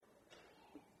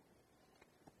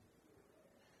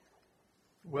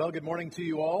Well, good morning to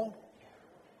you all.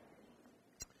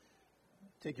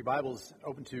 Take your Bibles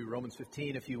open to Romans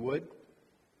 15 if you would.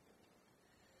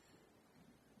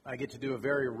 I get to do a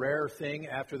very rare thing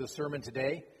after the sermon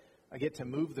today. I get to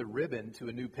move the ribbon to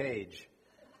a new page.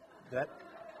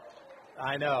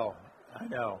 I know.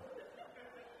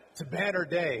 It's a banner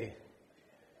day.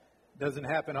 Doesn't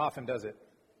happen often, does it?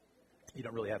 You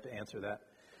don't really have to answer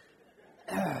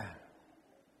that.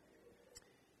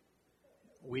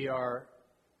 We are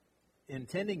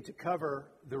intending to cover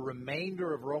the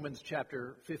remainder of Romans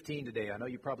chapter 15 today. I know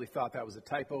you probably thought that was a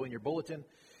typo in your bulletin,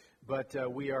 but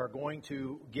we are going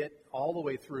to get all the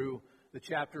way through the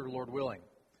chapter, Lord willing.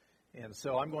 And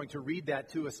so I'm going to read that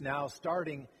to us now,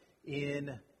 starting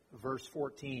in verse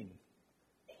 14.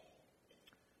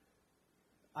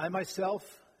 I myself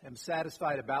am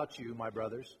satisfied about you, my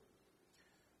brothers,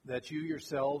 that you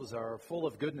yourselves are full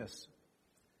of goodness,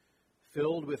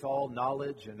 filled with all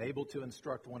knowledge and able to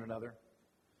instruct one another.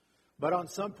 But on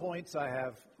some points I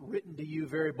have written to you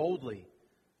very boldly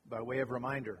by way of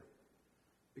reminder,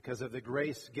 because of the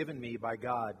grace given me by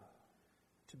God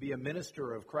to be a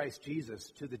minister of Christ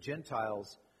Jesus to the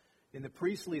Gentiles in the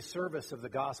priestly service of the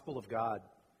gospel of God,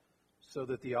 so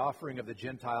that the offering of the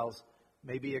Gentiles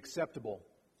may be acceptable,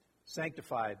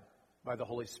 sanctified by the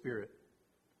Holy Spirit.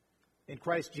 In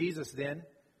Christ Jesus, then,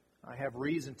 I have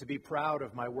reason to be proud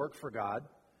of my work for God,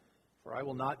 for I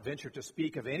will not venture to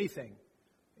speak of anything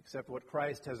except what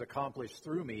Christ has accomplished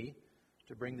through me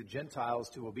to bring the Gentiles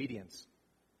to obedience,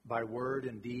 by word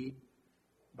and deed,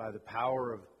 by the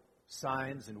power of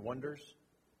signs and wonders,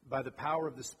 by the power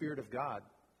of the Spirit of God,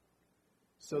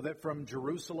 so that from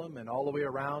Jerusalem and all the way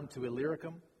around to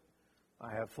Illyricum,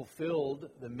 I have fulfilled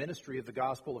the ministry of the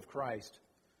gospel of Christ,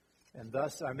 and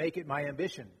thus I make it my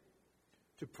ambition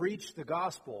to preach the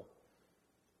gospel,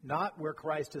 not where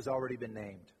Christ has already been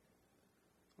named,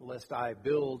 lest I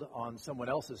build on someone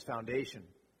else's foundation.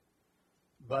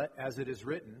 But as it is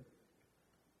written,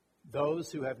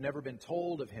 those who have never been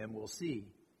told of him will see,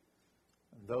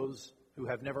 and those who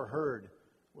have never heard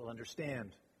will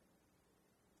understand.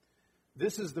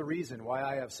 This is the reason why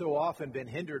I have so often been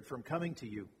hindered from coming to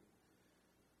you.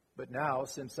 But now,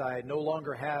 since I no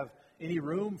longer have any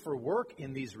room for work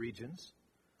in these regions,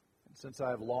 and since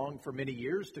I have longed for many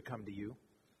years to come to you,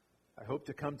 I hope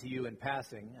to come to you in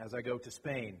passing as I go to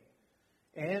Spain,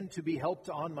 and to be helped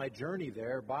on my journey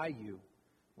there by you,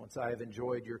 once I have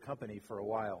enjoyed your company for a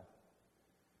while.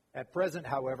 At present,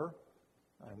 however,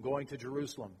 I am going to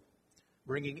Jerusalem,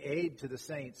 bringing aid to the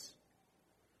saints.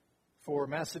 For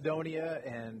Macedonia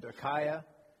and Achaia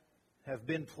have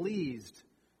been pleased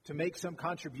to make some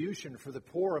contribution for the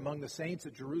poor among the saints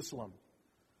at Jerusalem,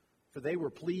 for they were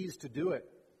pleased to do it,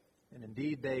 and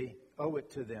indeed they owe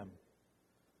it to them.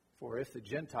 For if the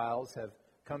Gentiles have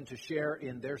come to share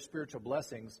in their spiritual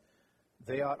blessings,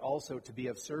 they ought also to be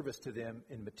of service to them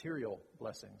in material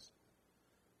blessings.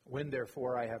 When,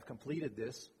 therefore, I have completed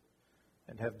this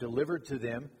and have delivered to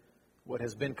them what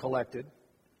has been collected,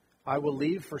 I will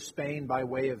leave for Spain by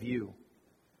way of you.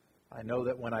 I know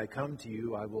that when I come to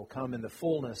you, I will come in the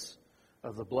fullness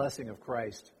of the blessing of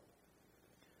Christ.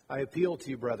 I appeal to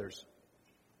you, brothers,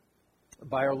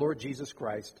 by our Lord Jesus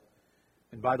Christ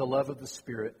and by the love of the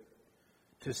Spirit,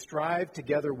 to strive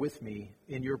together with me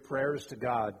in your prayers to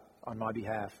God on my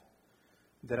behalf,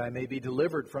 that I may be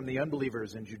delivered from the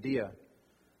unbelievers in Judea,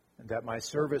 and that my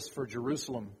service for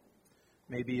Jerusalem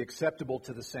may be acceptable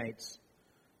to the saints,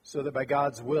 so that by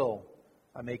God's will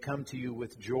I may come to you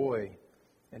with joy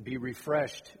and be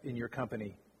refreshed in your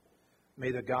company.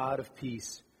 May the God of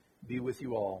peace be with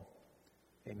you all.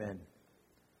 Amen.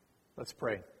 Let's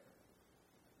pray.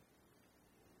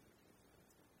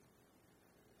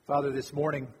 Father, this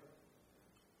morning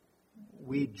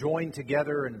we join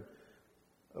together and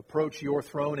approach your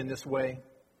throne in this way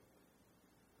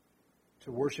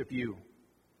to worship you,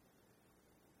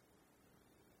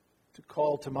 to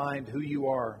call to mind who you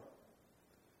are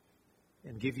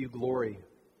and give you glory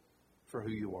for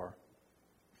who you are.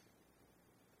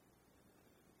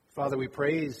 Father, we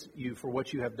praise you for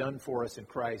what you have done for us in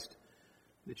Christ,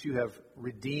 that you have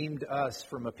redeemed us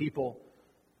from a people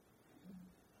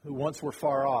who once were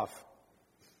far off,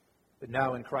 but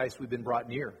now in Christ we've been brought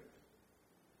near.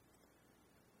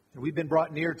 And we've been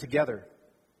brought near together.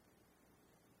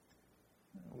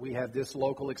 We have this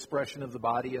local expression of the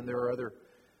body, and there are other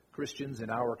Christians in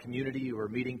our community who are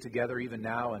meeting together even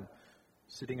now and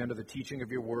sitting under the teaching of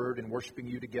your word and worshiping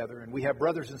you together. And we have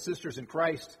brothers and sisters in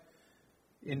Christ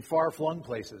in far-flung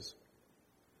places,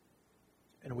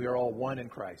 and we are all one in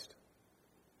Christ.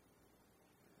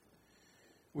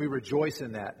 We rejoice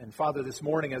in that. And Father, this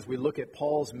morning as we look at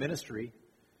Paul's ministry,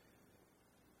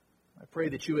 I pray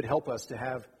that you would help us to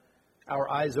have our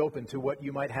eyes open to what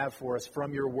you might have for us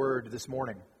from your word this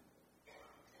morning.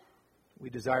 We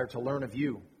desire to learn of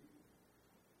you.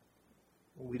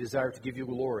 We desire to give you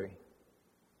glory.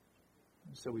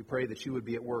 So we pray that you would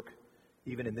be at work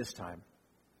even in this time.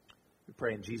 We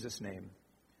pray in Jesus' name.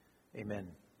 Amen.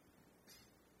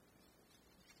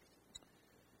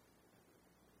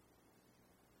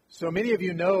 So many of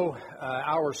you know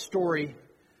our story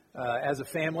as a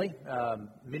family.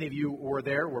 Many of you were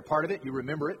there, were part of it. You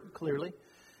remember it clearly.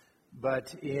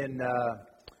 But in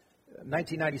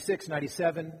 1996,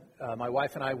 97, my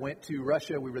wife and I went to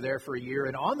Russia. We were there for a year.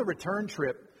 And on the return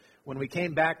trip, when we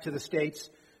came back to the States,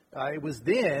 it was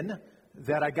then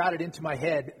that I got it into my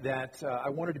head that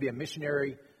I wanted to be a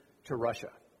missionary to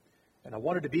Russia. And I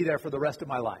wanted to be there for the rest of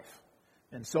my life.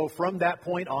 And so from that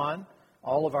point on,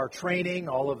 all of our training,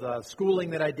 all of the schooling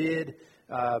that I did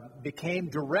became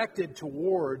directed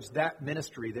towards that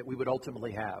ministry that we would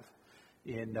ultimately have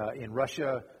in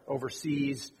Russia,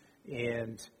 overseas.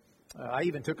 And I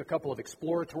even took a couple of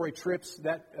exploratory trips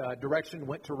that direction,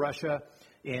 went to Russia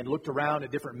and looked around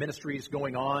at different ministries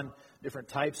going on, different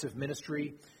types of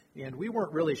ministry. And we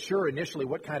weren't really sure initially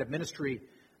what kind of ministry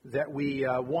that we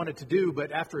wanted to do,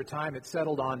 but after a time it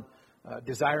settled on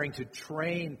desiring to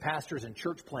train pastors and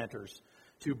church planters,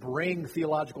 to bring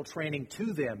theological training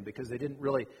to them because they didn't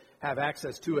really have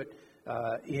access to it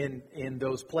in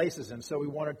those places. And so we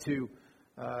wanted to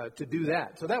do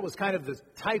that. So that was kind of the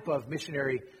type of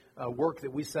missionary work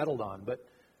that we settled on. But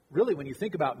really, when you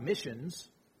think about missions,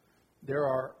 there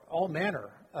are all manner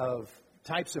of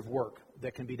types of work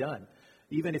that can be done.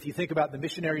 Even if you think about the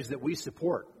missionaries that we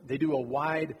support, they do a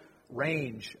wide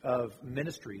range of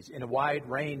ministries in a wide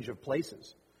range of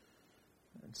places.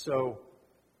 And so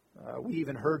we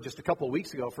even heard just a couple of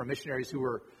weeks ago from missionaries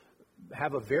who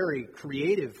have a very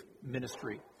creative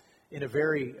ministry in a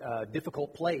very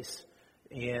difficult place.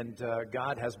 And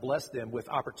God has blessed them with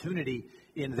opportunity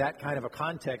in that kind of a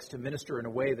context to minister in a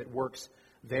way that works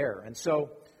there. And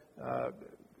so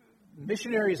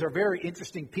missionaries are very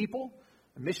interesting people.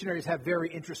 Missionaries have very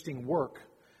interesting work.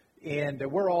 And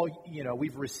we're all,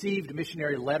 we've received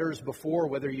missionary letters before,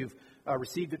 whether you've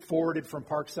received it forwarded from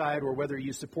Parkside or whether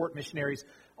you support missionaries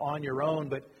on your own.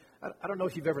 But I don't know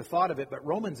if you've ever thought of it, but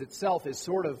Romans itself is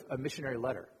sort of a missionary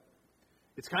letter.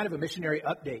 It's kind of a missionary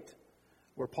update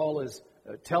where Paul is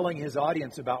telling his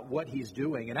audience about what he's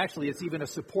doing. And actually, it's even a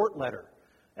support letter,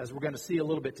 as we're going to see a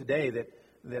little bit today,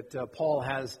 that Paul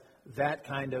has that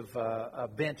kind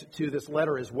of bent to this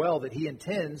letter as well, that he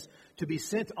intends to be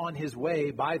sent on his way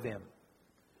by them.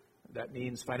 That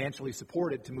means financially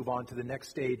supported to move on to the next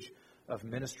stage of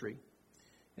ministry.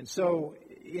 And so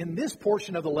in this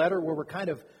portion of the letter where we're kind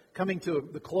of coming to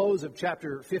the close of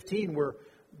chapter 15, we're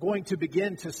going to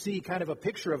begin to see kind of a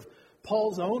picture of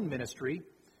Paul's own ministry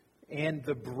and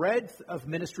the breadth of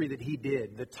ministry that he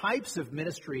did, the types of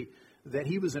ministry that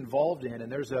he was involved in.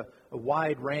 And there's a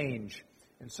wide range.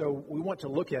 And so we want to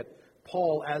look at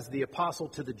Paul as the apostle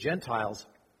to the Gentiles.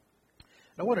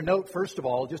 And I want to note, first of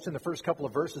all, just in the first couple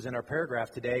of verses in our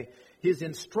paragraph today, his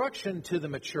instruction to the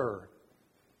mature.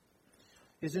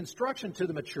 His instruction to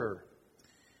the mature.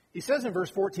 He says in verse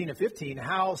 14 and 15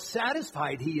 how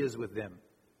satisfied he is with them,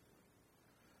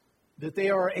 that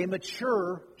they are a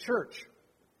mature church.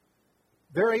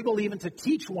 They're able even to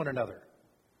teach one another.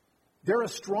 They're a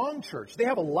strong church. They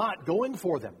have a lot going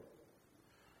for them.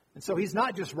 And so he's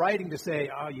not just writing to say,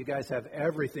 oh, you guys have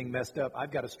everything messed up.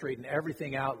 I've got to straighten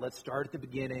everything out. Let's start at the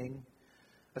beginning.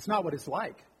 That's not what it's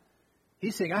like.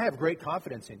 He's saying, I have great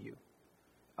confidence in you.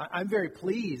 I'm very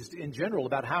pleased in general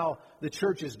about how the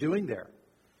church is doing there.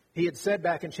 He had said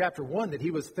back in chapter 1 that he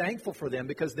was thankful for them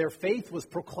because their faith was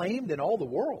proclaimed in all the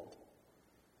world.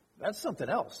 That's something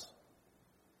else.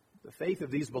 The faith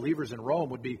of these believers in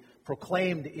Rome would be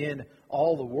proclaimed in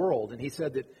all the world. And he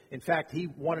said that, in fact, he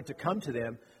wanted to come to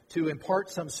them to impart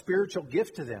some spiritual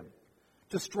gift to them,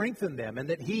 to strengthen them, and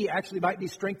that he actually might be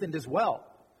strengthened as well.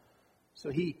 So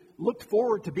he looked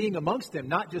forward to being amongst them,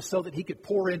 not just so that he could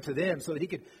pour into them, so that he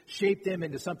could shape them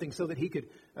into something, so that he could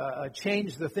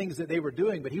change the things that they were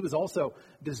doing, but he was also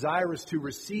desirous to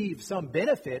receive some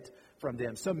benefit from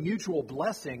them, some mutual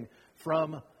blessing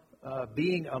from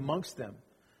being amongst them.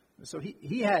 So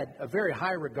he had a very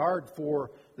high regard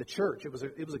for the church. It was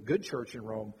a good church in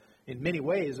Rome in many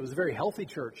ways. It was a very healthy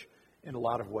church in a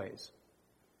lot of ways.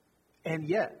 And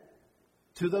yet,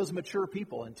 to those mature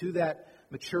people and to that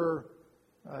mature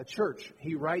church,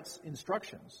 he writes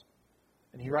instructions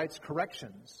and he writes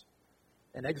corrections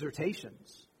and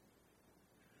exhortations.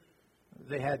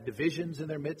 They had divisions in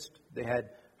their midst. They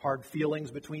had hard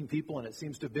feelings between people, and it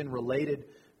seems to have been related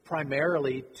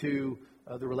primarily to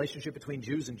the relationship between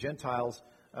Jews and Gentiles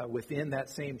within that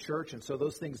same church, and so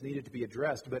those things needed to be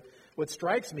addressed. But what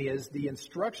strikes me is the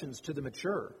instructions to the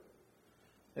mature.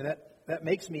 And that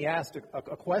makes me ask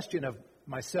a question of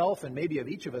myself and maybe of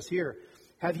each of us here.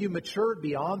 Have you matured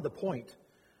beyond the point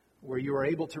where you are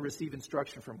able to receive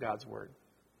instruction from God's Word?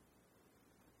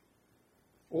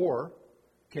 Or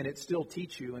can it still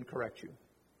teach you and correct you?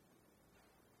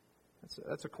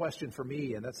 That's a question for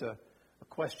me, and that's a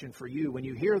question for you. When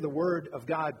you hear the Word of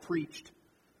God preached,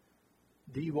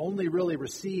 do you only really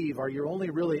receive, are you only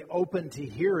really open to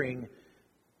hearing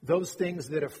those things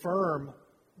that affirm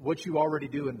what you already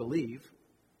do and believe?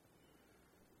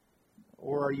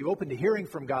 Or are you open to hearing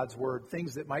from God's Word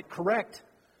things that might correct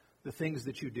the things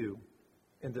that you do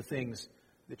and the things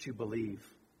that you believe?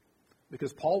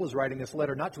 Because Paul was writing this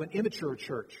letter not to an immature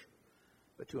church,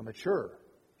 but to a mature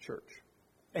church.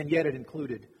 And yet it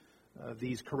included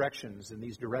these corrections and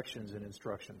these directions and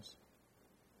instructions.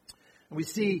 And we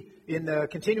see in the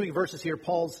continuing verses here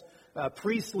Paul's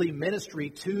priestly ministry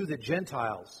to the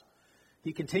Gentiles.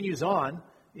 He continues on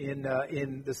in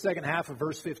the second half of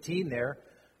verse 15 there.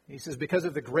 He says, because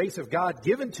of the grace of God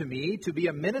given to me to be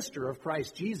a minister of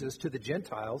Christ Jesus to the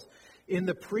Gentiles in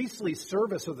the priestly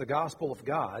service of the gospel of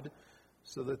God,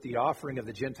 so that the offering of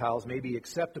the Gentiles may be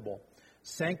acceptable,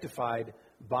 sanctified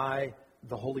by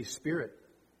the Holy Spirit.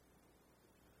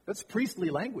 That's priestly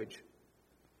language.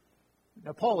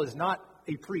 Now, Paul is not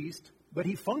a priest, but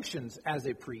he functions as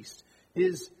a priest.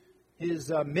 His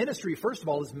ministry, first of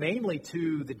all, is mainly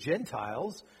to the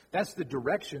Gentiles. That's the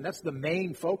direction. That's the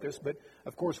main focus. But,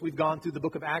 of course, we've gone through the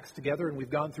book of Acts together, and we've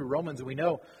gone through Romans, and we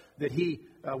know that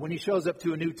when he shows up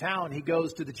to a new town, he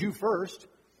goes to the Jew first,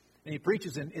 and he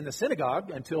preaches in the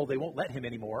synagogue until they won't let him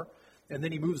anymore. And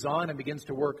then he moves on and begins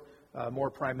to work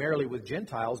more primarily with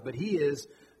Gentiles. But he is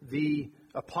the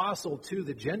apostle to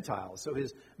the Gentiles. So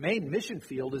his main mission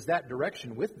field is that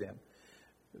direction with them.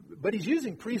 But he's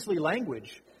using priestly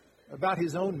language about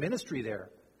his own ministry there.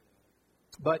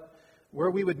 But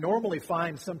where we would normally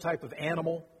find some type of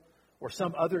animal or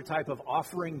some other type of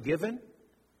offering given,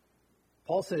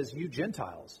 Paul says, you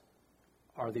Gentiles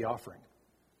are the offering.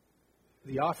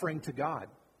 The offering to God.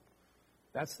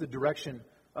 That's the direction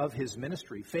of his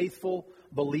ministry. Faithful,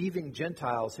 believing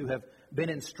Gentiles who have been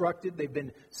instructed, they've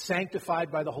been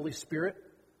sanctified by the Holy Spirit,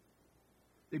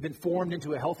 they've been formed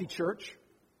into a healthy church.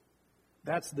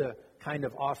 That's the kind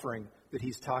of offering that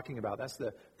he's talking about. That's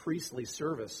the priestly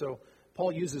service. So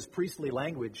Paul uses priestly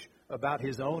language about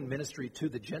his own ministry to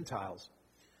the Gentiles.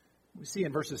 We see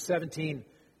in verses 17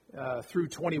 through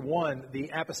 21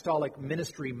 the apostolic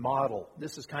ministry model.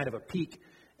 This is kind of a peek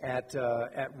at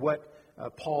what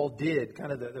Paul did,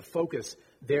 kind of the focus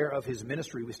there of his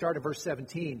ministry. We start in verse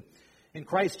 17. In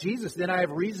Christ Jesus, then I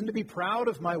have reason to be proud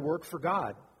of my work for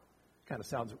God. Kind of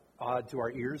sounds odd to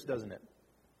our ears, doesn't it?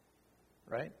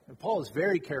 Right? And Paul is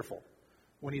very careful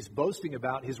when he's boasting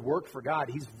about his work for God.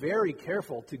 He's very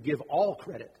careful to give all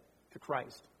credit to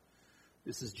Christ.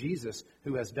 This is Jesus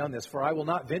who has done this. For I will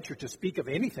not venture to speak of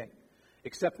anything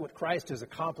except what Christ has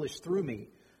accomplished through me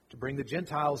to bring the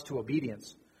Gentiles to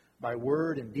obedience by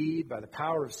word and deed, by the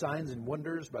power of signs and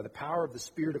wonders, by the power of the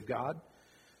Spirit of God,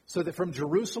 so that from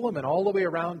Jerusalem and all the way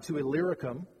around to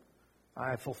Illyricum, I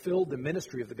have fulfilled the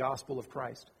ministry of the gospel of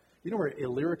Christ. You know where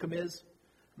Illyricum is?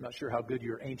 I'm not sure how good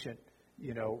your ancient,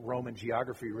 Roman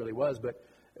geography really was, but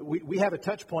we have a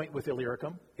touch point with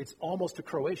Illyricum. It's almost to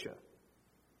Croatia.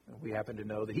 We happen to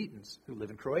know the Hetans who live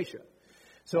in Croatia.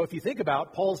 So if you think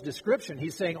about Paul's description,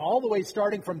 he's saying all the way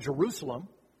starting from Jerusalem,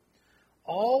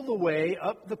 all the way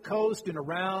up the coast and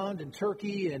around in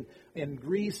Turkey and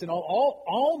Greece and all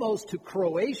almost to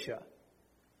Croatia,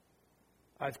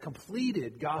 I've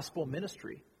completed gospel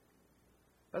ministry.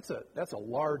 That's a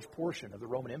large portion of the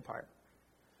Roman Empire.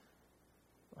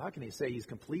 How can he say he's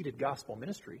completed gospel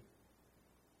ministry?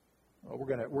 Well,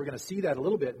 we're gonna see that a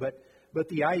little bit, but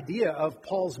the idea of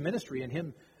Paul's ministry and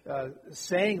him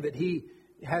saying that he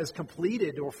has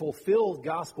completed or fulfilled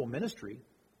gospel ministry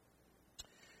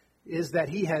is that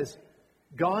he has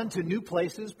gone to new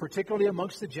places, particularly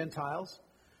amongst the Gentiles.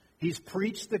 He's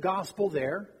preached the gospel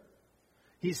there.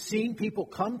 He's seen people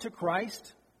come to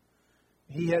Christ.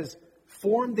 He has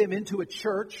formed them into a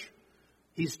church.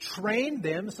 He's trained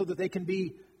them so that they can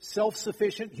be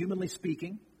self-sufficient, humanly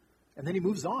speaking. And then he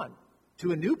moves on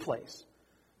to a new place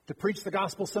to preach the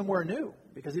gospel somewhere new,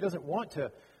 because he doesn't want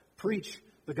to preach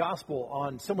the gospel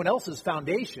on someone else's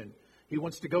foundation. He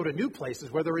wants to go to new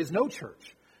places where there is no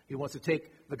church. He wants to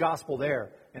take the gospel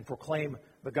there and proclaim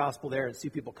the gospel there and see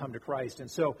people come to Christ. And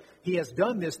so he has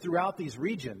done this throughout these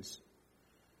regions.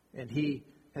 And he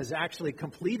has actually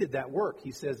completed that work.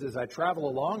 He says, as I travel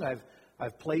along,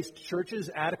 I've placed churches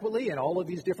adequately in all of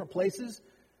these different places,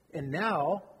 and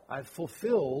now I've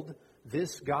fulfilled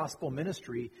this gospel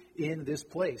ministry in this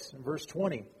place. In verse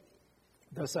 20,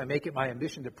 thus I make it my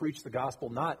ambition to preach the gospel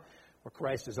not where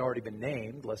Christ has already been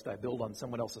named, lest I build on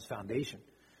someone else's foundation.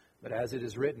 But as it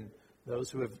is written, those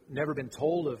who have never been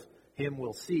told of him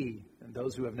will see, and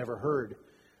those who have never heard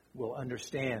will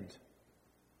understand.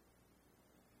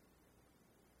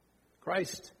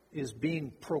 Christ is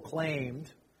being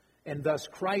proclaimed, and thus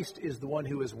Christ is the one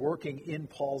who is working in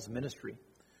Paul's ministry.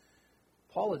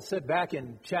 Paul had said back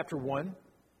in chapter 1,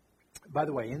 by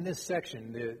the way, in this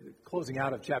section, the closing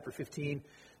out of chapter 15,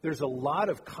 there's a lot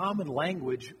of common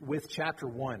language with chapter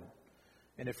 1.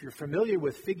 And if you're familiar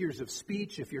with figures of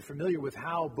speech, if you're familiar with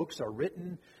how books are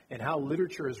written and how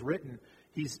literature is written,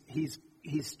 he's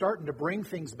starting to bring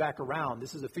things back around.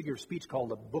 This is a figure of speech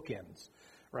called a bookends,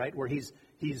 right? Where he's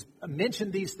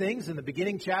mentioned these things in the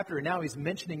beginning chapter, and now he's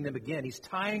mentioning them again. He's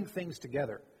tying things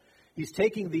together. He's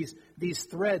taking these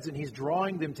threads and he's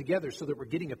drawing them together so that we're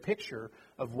getting a picture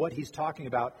of what he's talking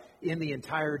about in the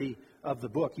entirety of the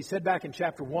book. He said back in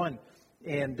chapter 1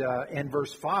 and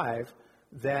verse 5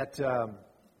 that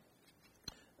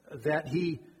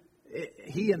he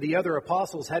and the other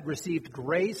apostles had received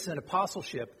grace and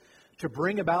apostleship to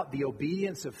bring about the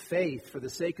obedience of faith for the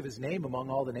sake of his name among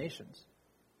all the nations.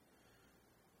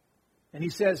 And he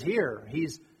says here,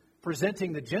 he's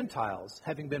presenting the Gentiles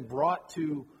having been brought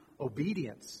to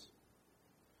obedience.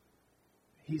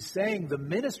 He's saying the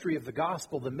ministry of the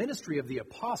gospel, the ministry of the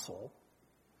apostle,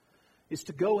 is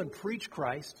to go and preach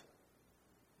Christ,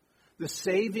 the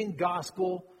saving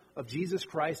gospel of Jesus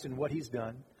Christ and what he's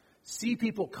done, see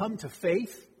people come to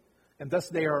faith, and thus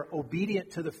they are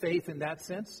obedient to the faith in that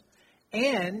sense,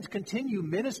 and continue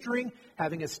ministering,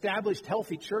 having established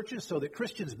healthy churches so that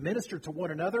Christians minister to one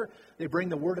another, they bring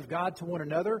the word of God to one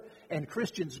another, and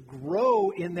Christians grow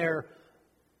in their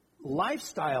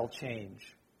lifestyle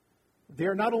change.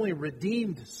 They're not only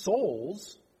redeemed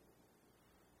souls,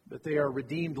 but they are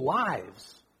redeemed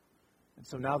lives. And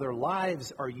so now their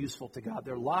lives are useful to God.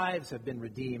 Their lives have been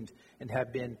redeemed and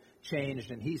have been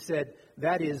changed. And he said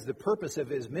that is the purpose of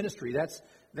his ministry.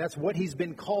 That's what he's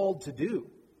been called to do,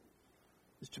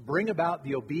 is to bring about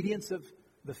the obedience of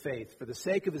the faith for the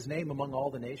sake of his name among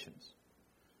all the nations.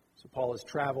 So Paul has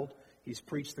traveled. He's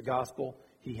preached the gospel.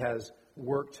 He has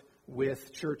worked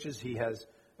with churches. He has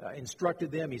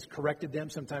instructed them. He's corrected them.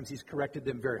 Sometimes he's corrected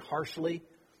them very harshly.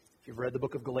 If you've read the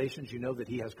book of Galatians, you know that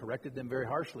he has corrected them very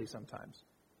harshly sometimes.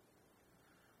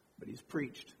 But he's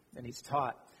preached and he's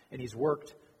taught and he's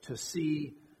worked to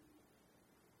see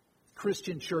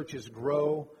Christian churches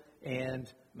grow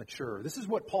and mature. This is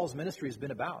what Paul's ministry has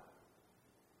been about.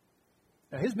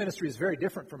 Now, his ministry is very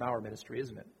different from our ministry,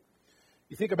 isn't it?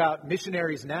 You think about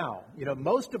missionaries now. You know,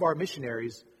 most of our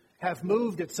missionaries have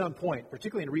moved at some point,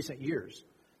 particularly in recent years.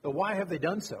 But why have they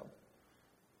done so?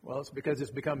 Well, it's because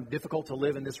it's become difficult to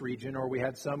live in this region, or we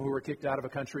had some who were kicked out of a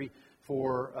country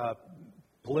for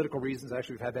political reasons.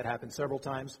 Actually, we've had that happen several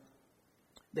times.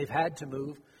 They've had to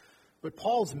move. But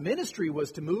Paul's ministry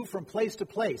was to move from place to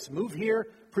place. Move here,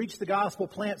 preach the gospel,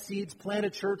 plant seeds, plant a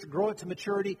church, grow it to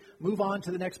maturity, move on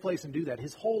to the next place and do that.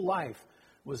 His whole life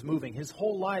was moving. His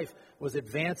whole life was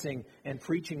advancing and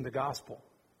preaching the gospel.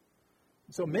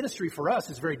 So ministry for us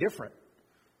is very different.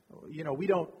 You know,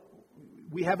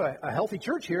 we have a healthy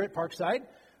church here at Parkside.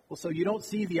 Well, so you don't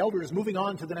see the elders moving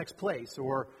on to the next place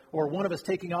or one of us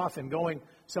taking off and going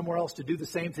somewhere else to do the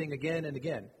same thing again and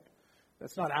again.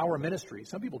 That's not our ministry.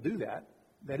 Some people do that.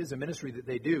 That is a ministry that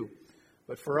they do.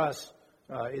 But for us,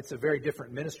 it's a very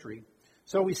different ministry.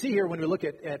 So we see here when we look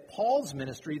at Paul's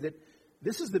ministry that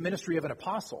this is the ministry of an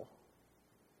apostle.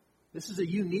 This is a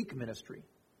unique ministry.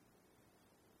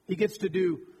 He gets to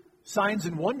do signs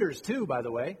and wonders too, by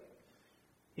the way.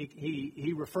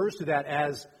 He refers to that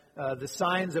as the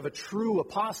signs of a true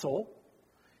apostle.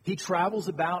 He travels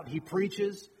about, he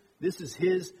preaches. This is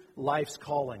his life's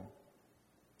calling.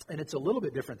 And it's a little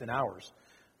bit different than ours.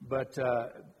 But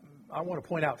I want to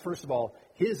point out, first of all,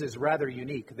 his is rather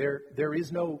unique. There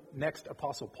is no next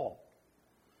Apostle Paul.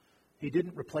 He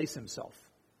didn't replace himself.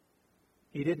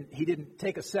 He didn't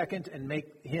take a second and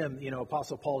make him,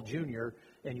 Apostle Paul Jr.,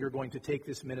 and you're going to take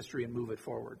this ministry and move it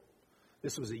forward.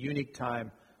 This was a unique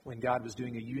time when God was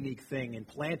doing a unique thing in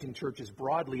planting churches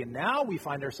broadly. And now we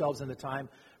find ourselves in the time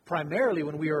primarily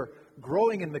when we are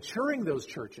growing and maturing those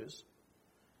churches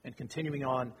and continuing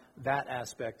on that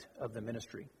aspect of the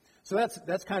ministry. So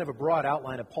that's kind of a broad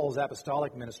outline of Paul's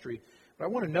apostolic ministry. But I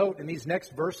want to note in these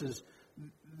next verses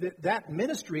that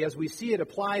ministry, as we see it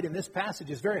applied in this passage,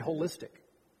 is very holistic.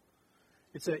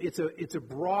 It's a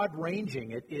broad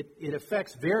ranging. It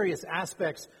affects various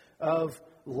aspects of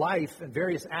life and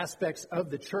various aspects of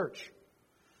the church.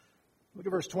 Look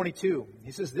at verse 22.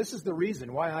 He says, "This is the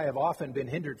reason why I have often been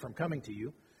hindered from coming to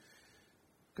you,"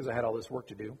 because I had all this work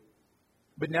to do.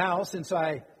 "But now, since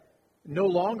I no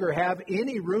longer have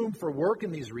any room for work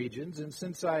in these regions, and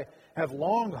since I have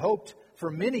long hoped for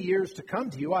many years to come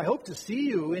to you, I hope to see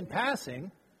you in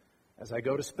passing as I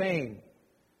go to Spain,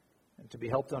 and to be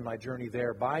helped on my journey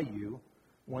there by you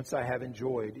once I have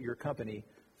enjoyed your company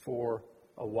for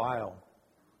a while."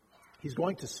 He's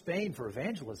going to Spain for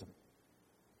evangelism.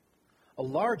 A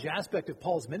large aspect of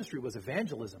Paul's ministry was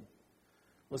evangelism,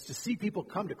 was to see people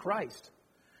come to Christ.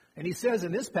 And he says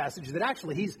in this passage that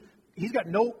actually he's got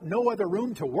no other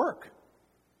room to work.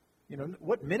 You know,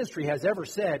 what ministry has ever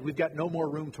said, we've got no more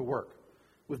room to work?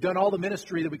 We've done all the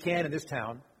ministry that we can in this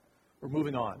town. We're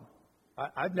moving on.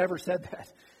 I've never said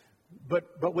that.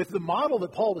 But with the model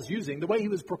that Paul was using, the way he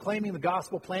was proclaiming the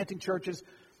gospel, planting churches,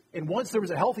 and once there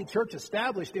was a healthy church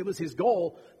established, it was his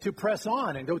goal to press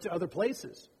on and go to other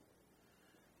places.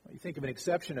 You think of an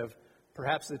exception of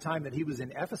perhaps the time that he was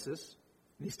in Ephesus,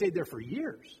 and he stayed there for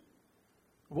years.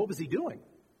 What was he doing?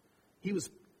 He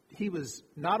was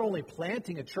not only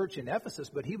planting a church in Ephesus,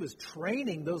 but he was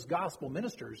training those gospel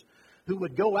ministers who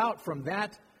would go out from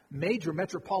that major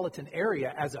metropolitan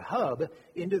area as a hub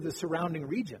into the surrounding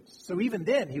regions. So even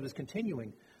then, he was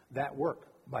continuing that work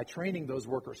by training those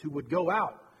workers who would go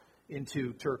out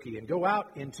into Turkey and go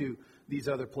out into these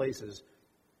other places.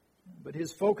 But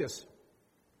his focus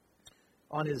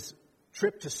on his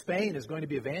trip to Spain is going to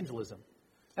be evangelism.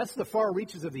 That's the far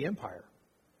reaches of the empire.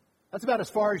 That's about as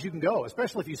far as you can go,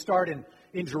 especially if you start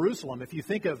in Jerusalem. If you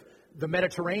think of the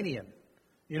Mediterranean,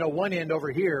 you know, one end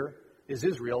over here is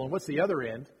Israel, and what's the other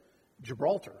end?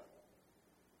 Gibraltar.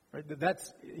 Right?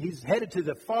 He's headed to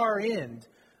the far end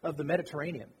of the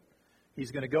Mediterranean.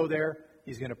 He's going to go there.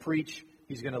 He's going to preach.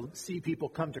 He's going to see people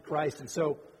come to Christ. And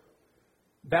so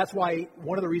that's why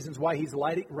one of the reasons why he's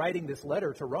writing this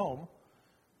letter to Rome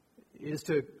is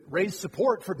to raise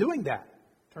support for doing that.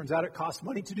 Turns out it costs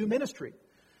money to do ministry.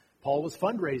 Paul was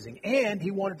fundraising, and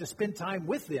he wanted to spend time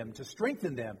with them, to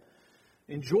strengthen them,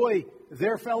 enjoy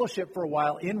their fellowship for a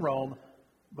while in Rome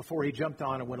before he jumped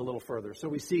on and went a little further. So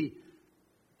we see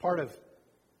part of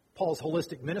Paul's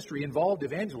holistic ministry involved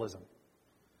evangelism.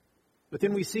 But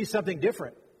then we see something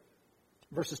different.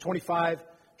 Verses 25,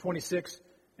 26,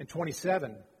 and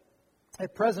 27.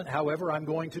 "At present, however, I'm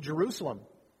going to Jerusalem,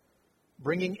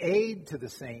 bringing aid to the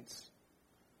saints.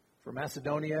 For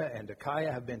Macedonia and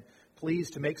Achaia have been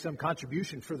pleased to make some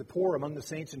contribution for the poor among the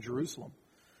saints in Jerusalem.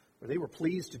 For they were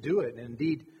pleased to do it, and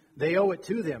indeed they owe it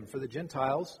to them, for the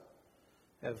Gentiles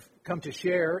have come to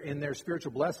share in their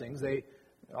spiritual blessings. They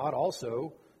ought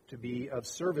also to be of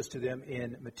service to them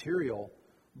in material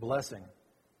blessing."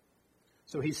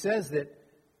 So he says that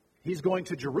he's going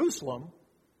to Jerusalem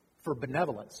for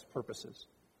benevolence purposes.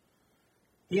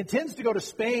 He intends to go to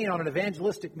Spain on an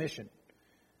evangelistic mission.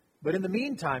 But in the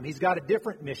meantime, he's got a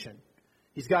different mission.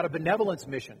 He's got a benevolence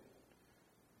mission.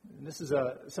 And this is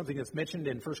something that's mentioned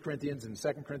in 1 Corinthians and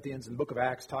 2 Corinthians, and the book of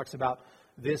Acts talks about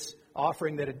this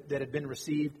offering that had been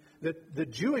received. The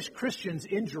Jewish Christians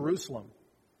in Jerusalem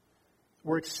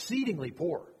were exceedingly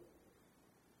poor.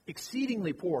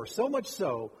 Exceedingly poor. So much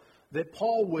so that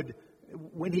Paul would,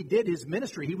 when he did his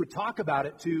ministry, he would talk about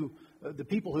it to the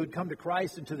people who had come to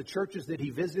Christ and to the churches that he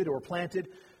visited or planted.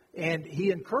 And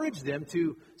he encouraged them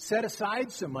to set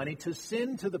aside some money to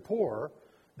send to the poor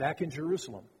back in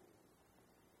Jerusalem.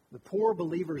 The poor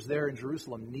believers there in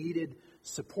Jerusalem needed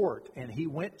support, and he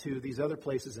went to these other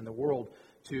places in the world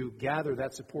to gather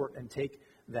that support and take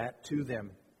that to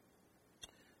them.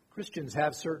 Christians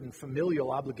have certain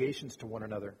familial obligations to one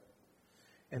another,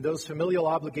 and those familial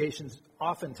obligations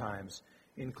oftentimes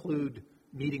include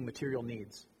meeting material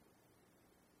needs.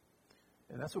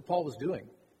 And that's what Paul was doing.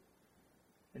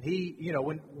 And he,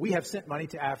 when we have sent money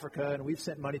to Africa and we've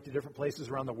sent money to different places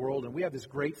around the world, and we have this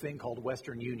great thing called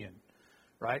Western Union,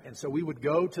 right? And so we would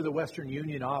go to the Western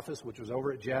Union office, which was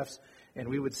over at Jeff's, and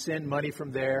we would send money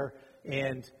from there,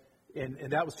 and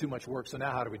that was too much work. So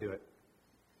now how do we do it?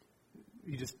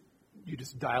 You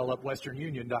just dial up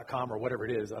westernunion.com or whatever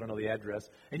it is. I don't know the address,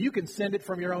 and you can send it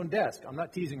from your own desk. I'm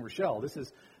not teasing Rochelle. This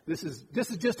is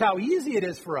just how easy it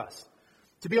is for us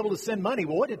to be able to send money.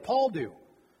 Well, what did Paul do?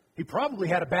 He probably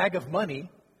had a bag of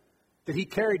money that he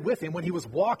carried with him when he was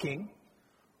walking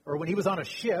or when he was on a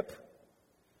ship.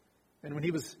 And when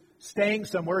he was staying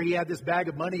somewhere, he had this bag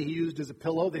of money he used as a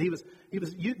pillow that he was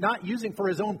not using for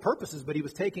his own purposes, but he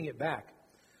was taking it back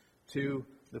to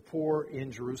the poor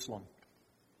in Jerusalem.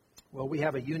 Well, we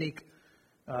have a unique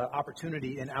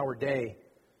opportunity in our day.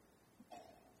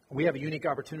 We have a unique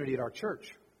opportunity at our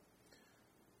church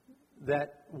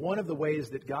that one of the ways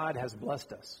that God has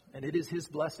blessed us, and it is His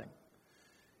blessing,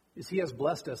 is He has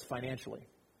blessed us financially.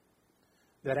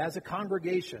 That as a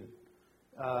congregation,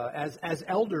 as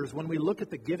elders, when we look at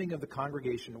the giving of the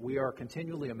congregation, we are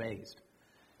continually amazed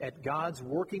at God's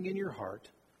working in your heart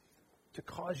to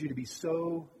cause you to be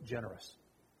so generous,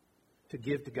 to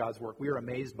give to God's work. We are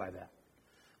amazed by that.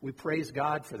 We praise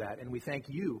God for that, and we thank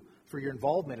you for your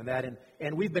involvement in that.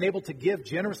 And we've been able to give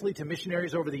generously to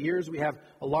missionaries over the years. We have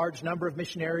a large number of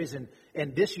missionaries,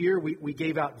 and this year we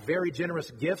gave out very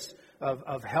generous gifts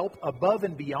of help above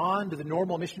and beyond the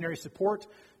normal missionary support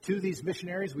to these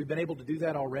missionaries. We've been able to do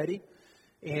that already.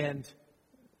 And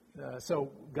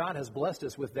so God has blessed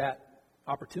us with that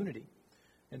opportunity.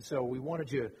 And so we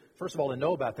wanted you, first of all, to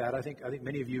know about that. I think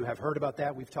many of you have heard about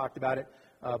that. We've talked about it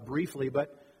briefly,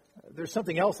 but there's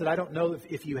something else that I don't know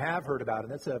if you have heard about,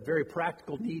 and that's a very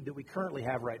practical need that we currently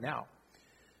have right now.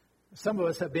 Some of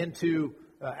us have been to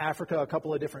Africa a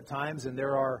couple of different times, and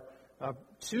there are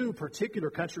two particular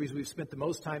countries we've spent the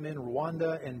most time in,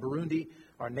 Rwanda and Burundi,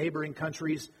 our neighboring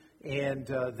countries, and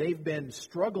they've been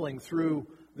struggling through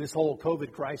this whole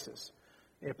COVID crisis.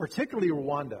 Particularly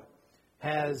Rwanda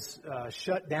has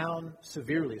shut down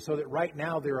severely, so that right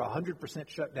now they're 100%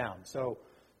 shut down. So,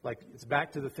 like, it's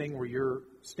back to the thing where you're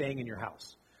staying in your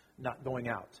house, not going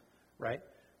out, right?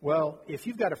 Well, if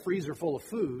you've got a freezer full of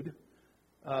food,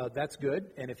 that's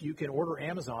good. And if you can order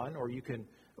Amazon, or you can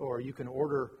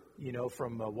order,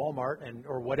 from Walmart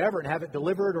or whatever, and have it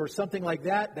delivered or something like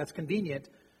that, that's convenient.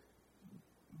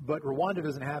 But Rwanda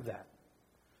doesn't have that.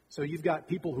 So you've got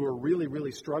people who are really,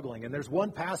 really struggling. And there's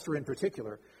one pastor in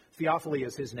particular, Theophily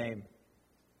is his name.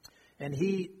 And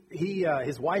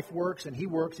his wife works and he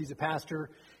works. He's a pastor,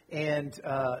 and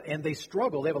they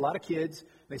struggle. They have a lot of kids.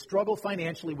 They struggle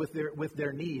financially with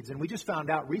their needs. And we just found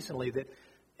out recently that,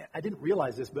 I didn't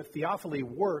realize this, but Theophily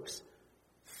works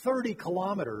 30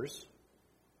 kilometers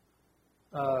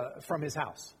from his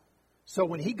house. So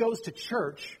when he goes to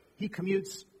church, he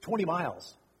commutes 20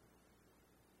 miles,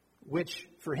 which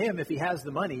for him, if he has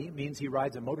the money, means he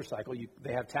rides a motorcycle.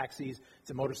 They have taxis. It's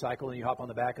a motorcycle, and you hop on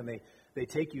the back, and they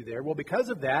take you there. Well, because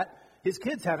of that, his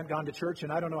kids haven't gone to church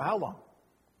in I don't know how long.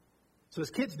 So his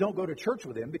kids don't go to church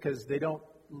with him because they don't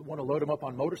want to load him up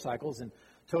on motorcycles and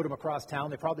tote him across town.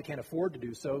 They probably can't afford to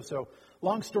do so. So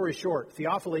long story short,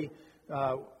 Theophily,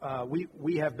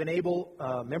 we have been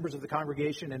able, members of the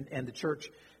congregation and the church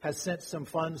has sent some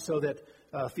funds so that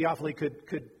Theophily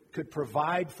could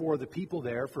provide for the people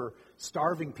there, for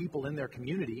starving people in their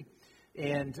community.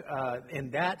 And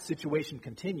that situation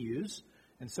continues.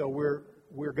 And so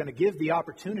we're going to give the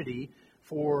opportunity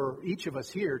for each of us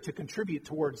here to contribute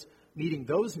towards meeting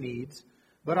those needs.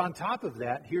 But on top of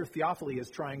that, here Theophily is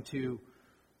trying to,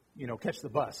 catch the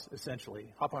bus,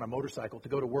 essentially, hop on a motorcycle to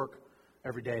go to work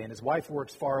every day. And his wife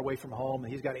works far away from home,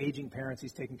 and he's got aging parents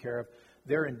he's taking care of.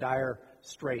 They're in dire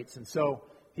straits. And so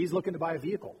he's looking to buy a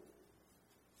vehicle.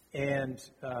 And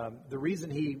the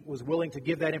reason he was willing to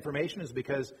give that information is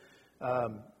because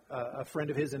a friend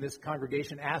of his in this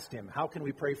congregation asked him, how can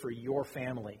we pray for your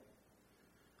family?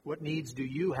 What needs do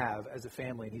you have as a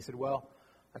family? And he said, well,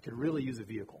 I could really use a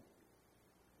vehicle.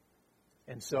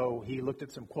 And so he looked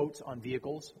at some quotes on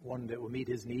vehicles, one that would meet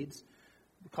his needs.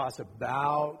 It costs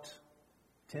about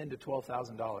 $10,000 to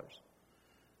 $12,000.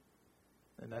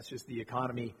 And that's just the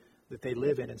economy that they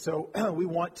live in. And so we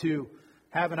want to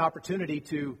have an opportunity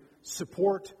to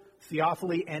support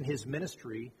Theophily and his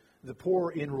ministry, the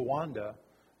poor in Rwanda.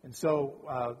 And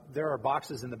so there are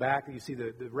boxes in the back. You see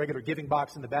the regular giving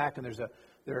box in the back, and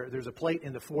there's a plate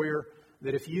in the foyer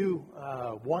that if you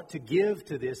want to give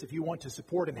to this, if you want to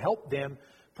support and help them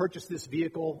purchase this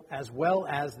vehicle, as well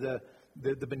as the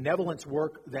benevolence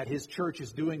work that his church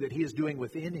is doing, that he is doing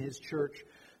within his church,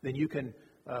 then you can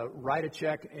write a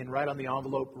check and write on the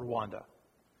envelope Rwanda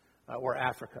or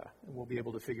Africa, and we'll be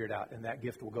able to figure it out, and that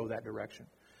gift will go that direction.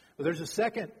 But there's a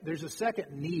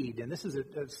second need, and this is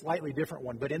a slightly different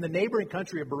one. But in the neighboring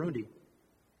country of Burundi,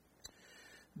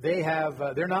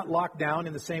 they're not locked down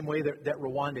in the same way that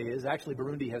Rwanda is. Actually,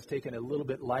 Burundi has taken a little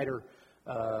bit lighter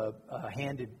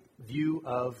handed view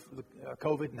of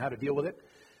COVID and how to deal with it.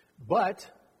 But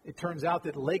it turns out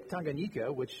that Lake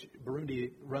Tanganyika, which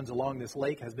Burundi runs along this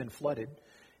lake, has been flooded.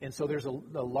 And so there's a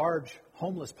large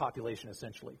homeless population,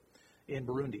 essentially, in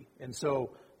Burundi. And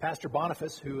so Pastor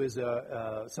Boniface, who is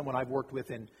someone I've worked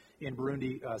with in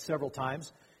Burundi several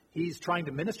times, he's trying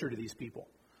to minister to these people.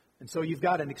 And so you've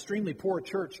got an extremely poor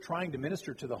church trying to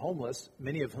minister to the homeless,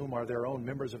 many of whom are their own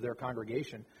members of their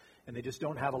congregation, and they just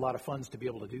don't have a lot of funds to be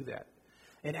able to do that.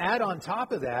 And add on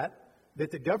top of that,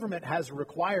 that the government has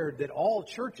required that all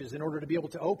churches, in order to be able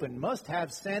to open, must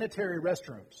have sanitary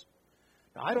restrooms.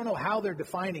 Now, I don't know how they're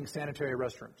defining sanitary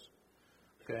restrooms,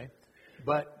 okay?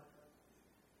 But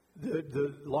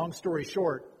the long story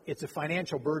short, it's a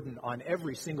financial burden on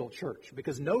every single church,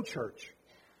 because no church,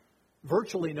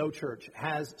 virtually no church,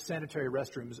 has sanitary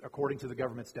restrooms according to the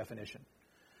government's definition.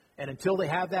 And until they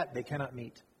have that, they cannot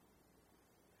meet.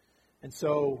 And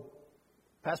so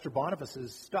Pastor Boniface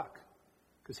is stuck,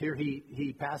 because here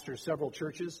he pastors several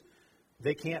churches.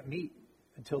 They can't meet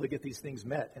until they get these things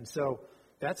met. And so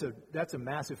that's a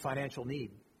massive financial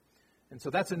need. And so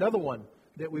that's another one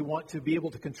that we want to be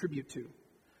able to contribute to.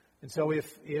 And so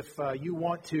if you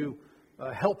want to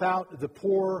help out the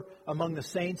poor among the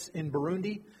saints in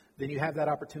Burundi, then you have that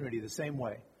opportunity the same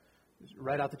way.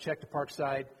 Write out the check to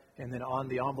Parkside, and then on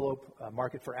the envelope,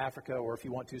 mark it for Africa, or if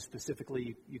you want to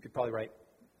specifically, you could probably write,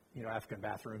 African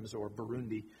bathrooms or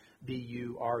Burundi,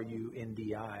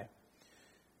 Burundi.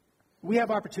 We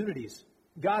have opportunities.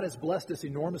 God has blessed us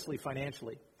enormously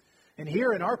financially. And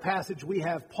here in our passage, we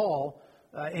have Paul.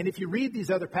 And if you read these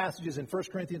other passages in 1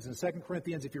 Corinthians and 2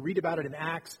 Corinthians, if you read about it in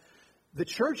Acts, the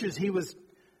churches he was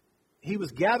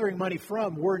gathering money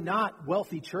from were not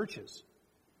wealthy churches.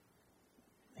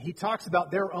 He talks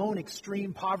about their own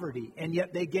extreme poverty, and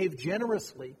yet they gave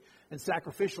generously and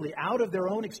sacrificially out of their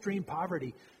own extreme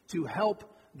poverty to help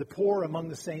the poor among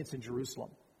the saints in Jerusalem.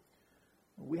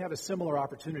 We have a similar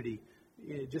opportunity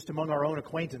just among our own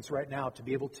acquaintance right now to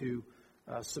be able to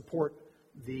support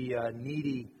the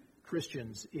needy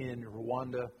Christians in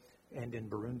Rwanda and in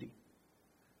Burundi.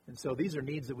 And so these are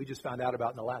needs that we just found out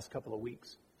about in the last couple of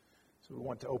weeks. So we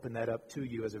want to open that up to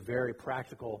you as a very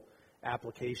practical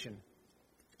application.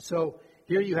 So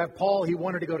here you have Paul. He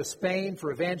wanted to go to Spain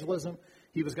for evangelism.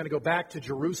 He was going to go back to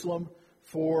Jerusalem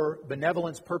for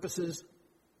benevolence purposes.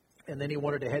 And then he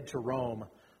wanted to head to Rome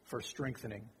for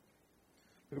strengthening.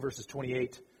 Look at verses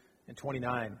 28 and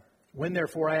 29. When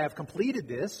therefore I have completed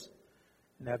this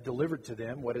and have delivered to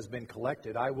them what has been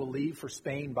collected, I will leave for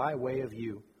Spain by way of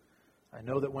you. I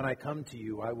know that when I come to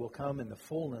you, I will come in the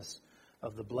fullness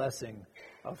of the blessing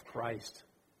of Christ.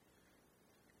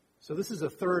 So this is a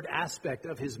third aspect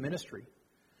of his ministry.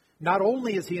 Not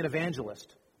only is he an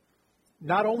evangelist,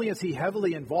 not only is he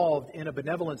heavily involved in a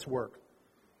benevolence work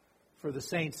for the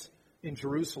saints in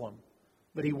Jerusalem,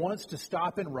 but he wants to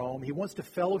stop in Rome, he wants to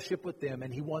fellowship with them,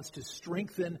 and he wants to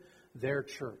strengthen their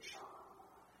church.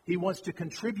 He wants to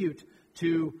contribute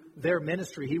to their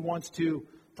ministry. He wants to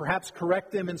perhaps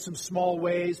correct them in some small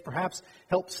ways, perhaps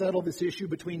help settle this issue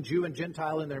between Jew and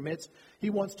Gentile in their midst. He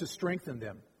wants to strengthen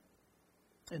them.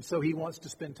 And so he wants to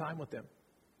spend time with them.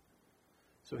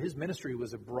 So his ministry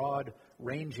was a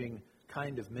broad-ranging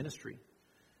kind of ministry.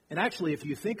 And actually, if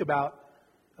you think about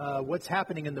what's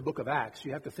happening in the book of Acts,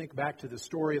 you have to think back to the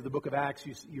story of the book of Acts.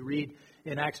 You read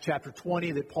in Acts chapter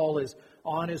 20 that Paul is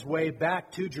on his way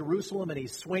back to Jerusalem, and he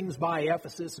swings by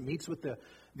Ephesus and meets with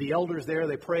the elders there.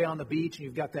 They pray on the beach, and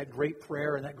you've got that great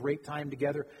prayer and that great time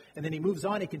together. And then he moves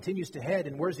on. He continues to head.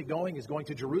 And where's he going? He's going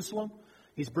to Jerusalem.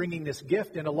 He's bringing this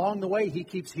gift. And along the way, he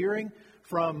keeps hearing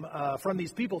from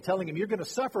these people telling him, you're going to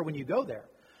suffer when you go there.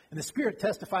 And the Spirit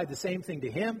testified the same thing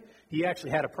to him. He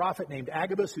actually had a prophet named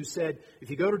Agabus who said, if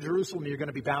you go to Jerusalem, you're going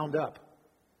to be bound up.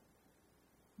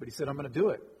 But he said, I'm going to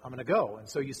do it. I'm going to go. And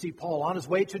so you see Paul on his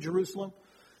way to Jerusalem.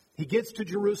 He gets to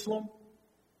Jerusalem,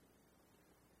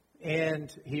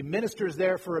 and he ministers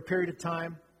there for a period of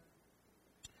time.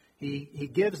 He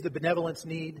gives the benevolence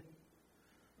need,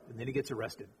 and then he gets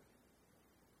arrested.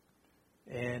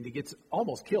 And he gets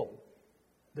almost killed.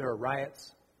 There are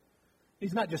riots.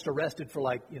 He's not just arrested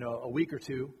for a week or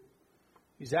two.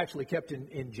 He's actually kept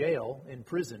in jail, in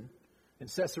prison, in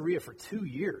Caesarea for 2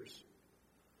 years.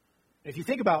 And if you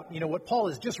think about, what Paul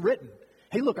has just written,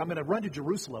 hey, look, I'm going to run to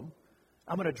Jerusalem.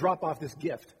 I'm going to drop off this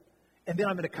gift. And then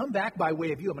I'm going to come back by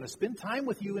way of you. I'm going to spend time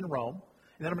with you in Rome.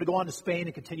 And then I'm going to go on to Spain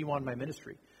and continue on my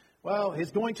ministry. Well,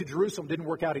 his going to Jerusalem didn't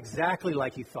work out exactly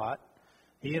like he thought.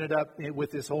 He ended up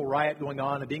with this whole riot going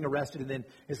on and being arrested, and then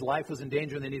his life was in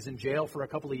danger, and then he's in jail for a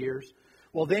couple of years.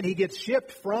 Well, then he gets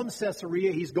shipped from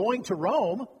Caesarea. He's going to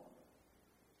Rome.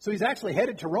 So he's actually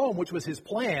headed to Rome, which was his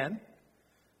plan.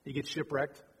 He gets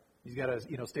shipwrecked. He's got to,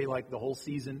 stay the whole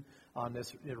season on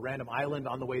this random island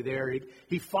on the way there.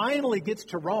 He finally gets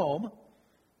to Rome,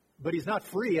 but he's not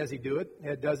free as he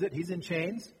does it. He's in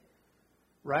chains,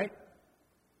 right?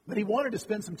 But he wanted to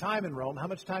spend some time in Rome. How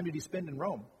much time did he spend in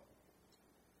Rome?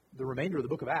 The remainder of the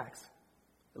book of Acts,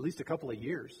 at least a couple of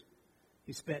years,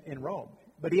 he spent in Rome.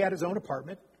 But he had his own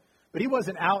apartment. But he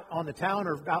wasn't out on the town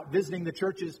or out visiting the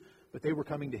churches, but they were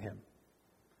coming to him.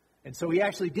 And so he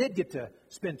actually did get to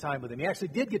spend time with them. He actually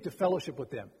did get to fellowship with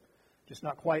them. just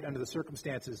not quite under the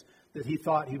circumstances that he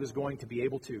thought he was going to be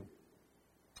able to.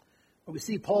 But we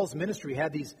see Paul's ministry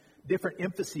had these different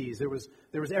emphases. There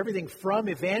was everything from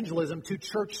evangelism to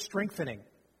church strengthening.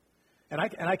 And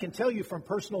I can tell you from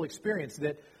personal experience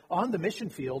that on the mission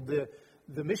field,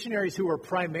 the missionaries who are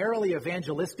primarily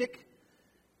evangelistic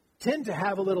tend to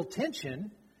have a little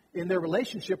tension in their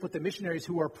relationship with the missionaries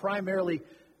who are primarily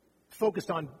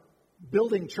focused on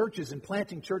building churches and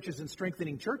planting churches and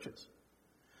strengthening churches.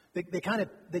 They kind of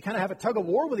have a tug of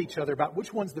war with each other about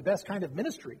which one's the best kind of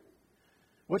ministry.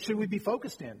 What should we be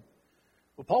focused in?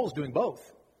 Well, Paul is doing both.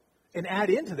 And add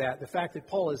into that the fact that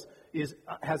Paul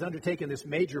has undertaken this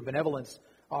major benevolence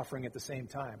offering at the same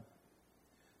time.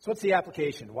 So what's the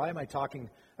application? Why am I talking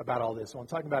about all this? Well, I'm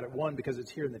talking about it, one, because it's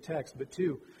here in the text, but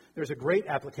two, there's a great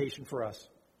application for us.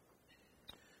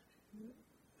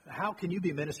 How can you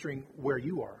be ministering where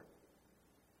you are?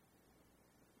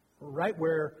 Right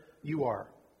where you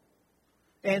are.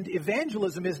 And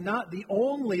evangelism is not the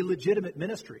only legitimate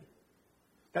ministry.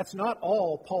 That's not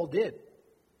all Paul did.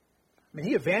 I mean,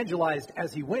 he evangelized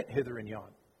as he went hither and yon.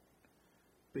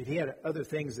 But he had other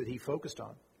things that he focused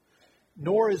on.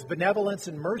 Nor is benevolence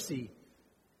and mercy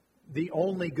the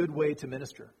only good way to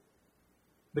minister.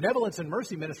 Benevolence and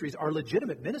mercy ministries are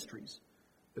legitimate ministries,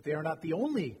 but they are not the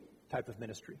only type of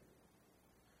ministry.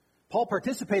 Paul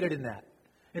participated in that,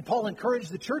 and Paul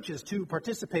encouraged the churches to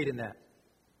participate in that.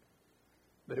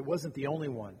 But it wasn't the only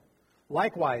one.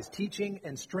 Likewise, teaching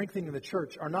and strengthening the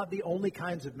church are not the only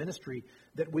kinds of ministry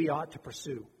that we ought to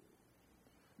pursue.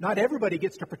 Not everybody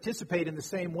gets to participate in the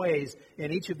same ways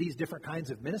in each of these different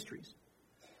kinds of ministries.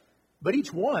 But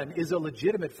each one is a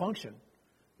legitimate function.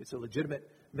 It's a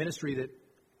legitimate ministry that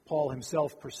Paul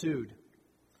himself pursued.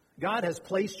 God has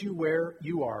placed you where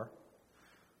you are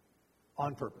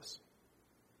on purpose.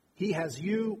 He has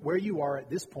you where you are at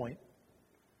this point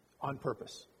on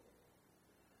purpose.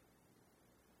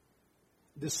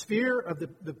 The sphere of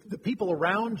the people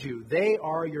around you, they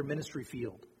are your ministry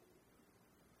field.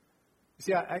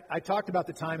 See, I talked about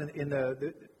the time in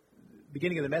the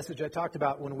beginning of the message. I talked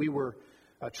about when we were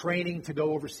training to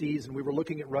go overseas and we were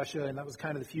looking at Russia, and that was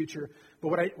kind of the future. But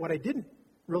what I didn't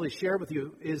really share with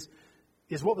you is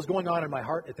what was going on in my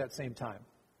heart at that same time.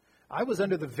 I was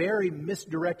under the very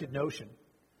misdirected notion,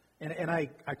 and I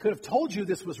could have told you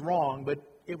this was wrong, but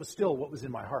it was still what was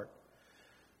in my heart.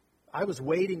 I was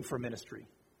waiting for ministry.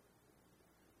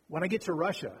 When I get to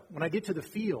Russia, when I get to the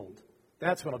field,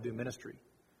 that's when I'll do ministry.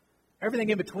 Everything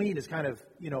in between is kind of,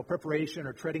 preparation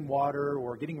or treading water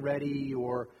or getting ready,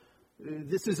 or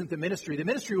this isn't the ministry. The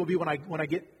ministry will be when I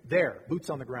get there, boots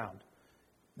on the ground.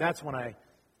 That's when I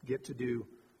get to do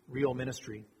real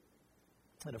ministry.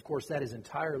 And of course, that is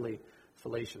entirely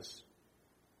fallacious.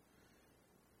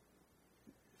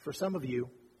 For some of you,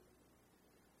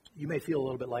 you may feel a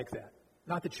little bit like that.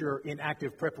 Not that you're in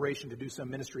active preparation to do some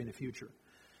ministry in the future.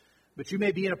 But you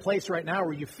may be in a place right now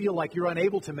where you feel like you're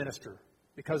unable to minister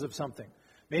because of something.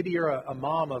 Maybe you're a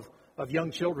mom of young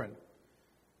children.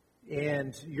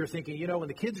 And you're thinking, when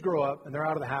the kids grow up and they're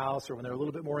out of the house, or when they're a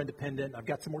little bit more independent, I've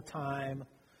got some more time,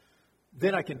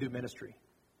 then I can do ministry.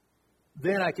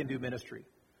 Then I can do ministry.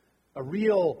 A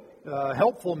real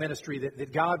helpful ministry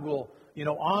that God will,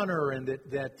 honor, and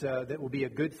that will be a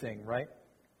good thing, right?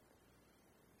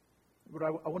 But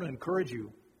I want to encourage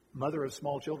you, mother of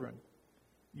small children,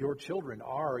 your children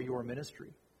are your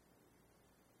ministry.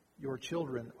 Your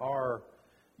children are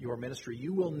your ministry.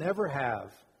 You will never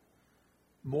have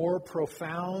more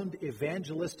profound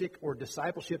evangelistic or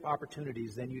discipleship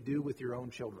opportunities than you do with your own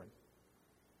children.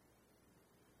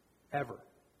 Ever.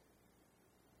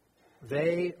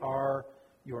 They are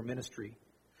your ministry.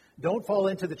 Don't fall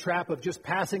into the trap of just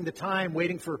passing the time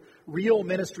waiting for real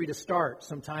ministry to start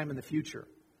sometime in the future.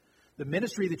 The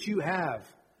ministry that you have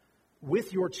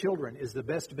with your children is the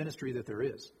best ministry that there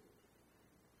is.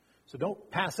 So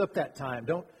don't pass up that time.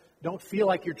 Don't feel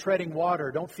like you're treading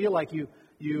water. Don't feel like you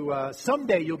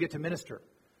someday you'll get to minister.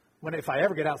 If I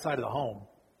ever get outside of the home,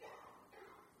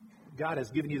 God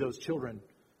has given you those children.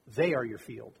 They are your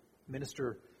field.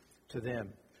 Minister to them.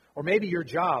 Or maybe your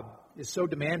job is so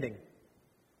demanding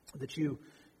that you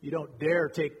don't dare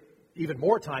take even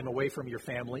more time away from your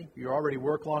family. You already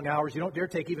work long hours. You don't dare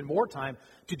take even more time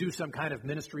to do some kind of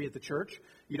ministry at the church.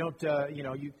 You don't,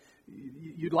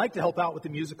 you'd like to help out with the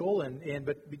musical,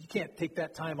 but you can't take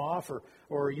that time off,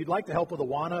 or you'd like to help with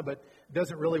Awana, but it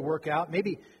doesn't really work out.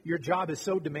 Maybe your job is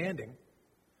so demanding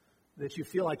that you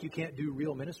feel like you can't do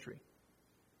real ministry.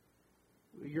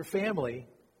 Your family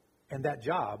and that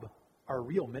job are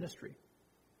real ministry.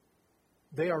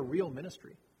 They are real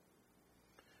ministry.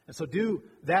 And so do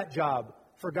that job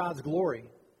for God's glory.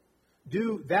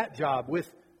 Do that job with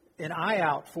an eye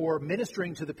out for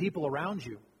ministering to the people around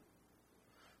you,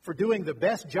 for doing the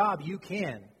best job you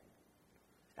can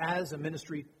as a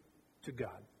ministry to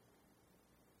God.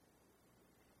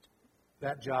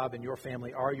 That job and your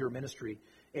family are your ministry,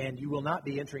 and you will not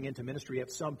be entering into ministry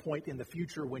at some point in the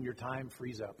future when your time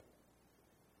frees up.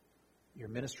 You're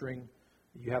ministering.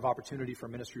 You have opportunity for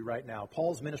ministry right now.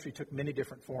 Paul's ministry took many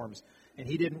different forms, and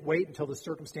he didn't wait until the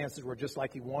circumstances were just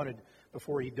like he wanted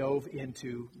before he dove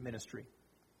into ministry.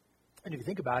 And if you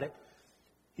think about it,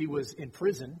 he was in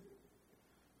prison,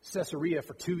 Caesarea,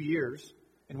 for 2 years,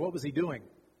 and what was he doing?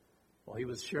 Well, he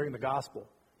was sharing the gospel.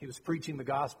 He was preaching the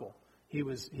gospel. He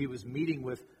was meeting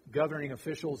with governing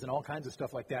officials and all kinds of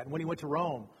stuff like that. And when he went to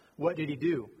Rome, what did he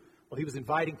do? Well, he was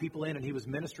inviting people in, and he was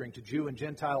ministering to Jew and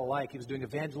Gentile alike. He was doing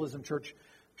evangelism, church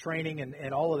training,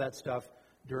 and all of that stuff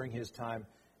during his time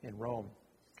in Rome.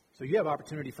 So you have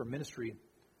opportunity for ministry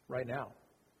right now.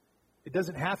 It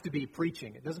doesn't have to be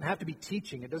preaching. It doesn't have to be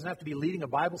teaching. It doesn't have to be leading a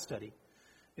Bible study.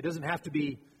 It doesn't have to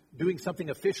be doing something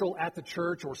official at the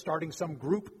church or starting some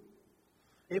group.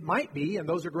 It might be, and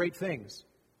those are great things.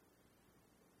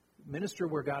 Minister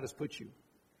where God has put you.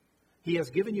 He has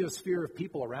given you a sphere of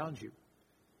people around you.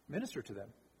 Minister to them.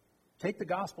 Take the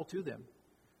gospel to them.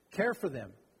 Care for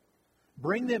them.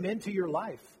 Bring them into your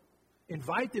life.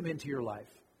 Invite them into your life.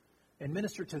 And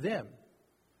minister to them.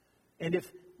 And if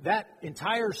that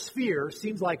entire sphere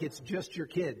seems like it's just your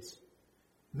kids,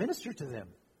 minister to them.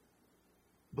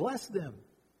 Bless them.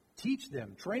 Teach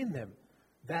them. Train them.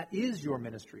 That is your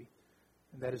ministry.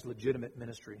 And that is legitimate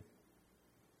ministry.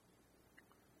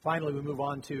 Finally, we move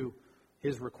on to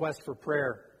his request for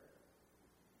prayer.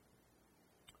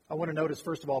 I want to notice,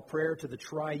 first of all, prayer to the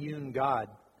triune God.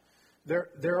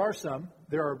 There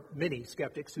are many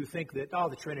skeptics who think that,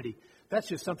 the Trinity, that's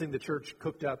just something the church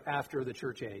cooked up after the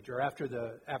church age or after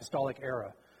the apostolic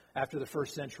era, after the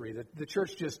first century. The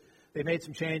church they made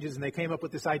some changes and they came up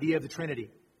with this idea of the Trinity.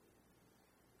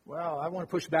 Well, I want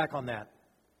to push back on that.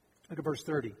 Look at verse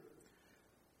 30.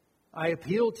 I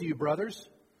appeal to you, brothers,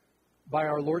 by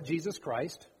our Lord Jesus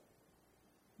Christ,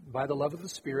 by the love of the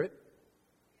Spirit,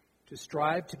 to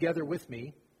strive together with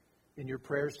me in your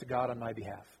prayers to God on my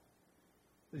behalf.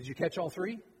 Did you catch all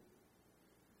three?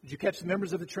 Did you catch the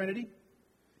members of the Trinity?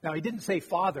 Now, he didn't say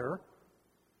Father,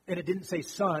 and it didn't say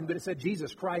Son, but it said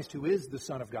Jesus Christ, who is the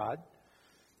Son of God.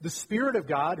 The Spirit of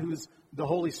God, who's the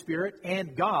Holy Spirit,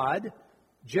 and God,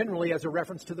 generally as a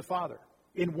reference to the Father.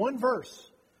 In one verse,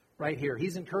 right here,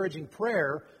 he's encouraging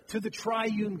prayer to the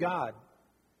triune God.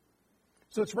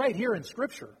 So it's right here in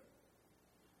Scripture.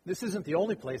 This isn't the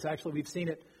only place. Actually, we've seen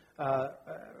it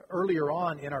earlier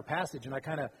on in our passage, and I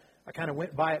kind of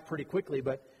went by it pretty quickly.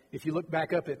 But if you look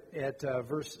back up at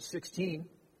verse 16,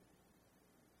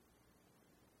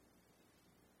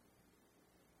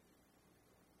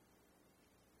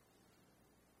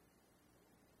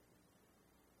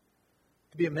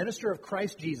 to be a minister of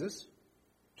Christ Jesus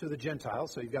to the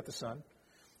Gentiles, so you've got the Son,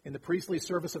 in the priestly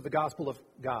service of the gospel of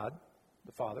God,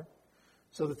 the Father,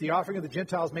 so that the offering of the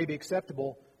Gentiles may be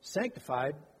acceptable,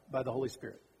 sanctified by the Holy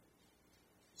Spirit.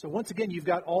 So once again, you've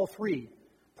got all three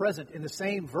present in the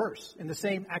same verse, in the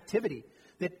same activity,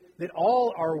 that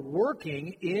all are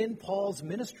working in Paul's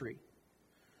ministry.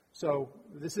 So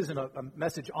this isn't a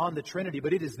message on the Trinity,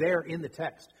 but it is there in the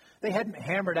text. They hadn't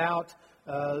hammered out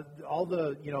all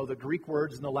the Greek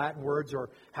words and the Latin words,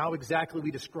 or how exactly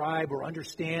we describe or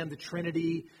understand the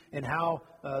Trinity and how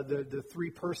the three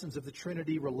persons of the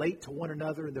Trinity relate to one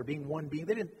another and there being one being.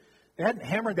 They hadn't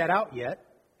hammered that out yet,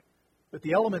 but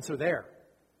the elements are there.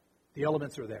 The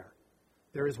elements are there.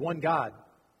 There is one God,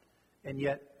 and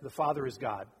yet the Father is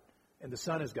God, and the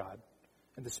Son is God,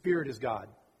 and the Spirit is God.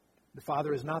 The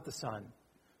Father is not the Son.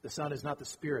 The Son is not the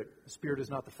Spirit. The Spirit is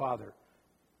not the Father.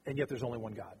 And yet there's only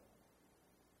one God.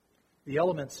 The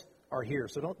elements are here.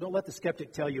 So don't let the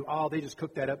skeptic tell you, they just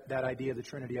cooked that idea of the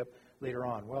Trinity up later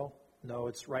on. Well, no,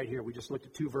 it's right here. We just looked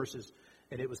at two verses,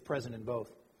 and it was present in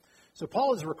both. So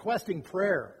Paul is requesting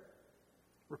prayer.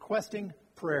 Requesting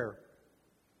prayer.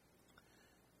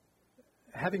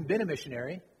 Having been a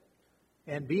missionary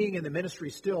and being in the ministry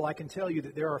still, I can tell you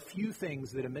that there are few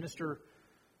things that a minister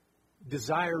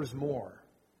desires more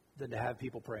than to have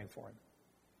people praying for him.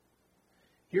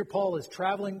 Here Paul is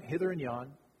traveling hither and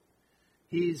yon.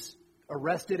 He's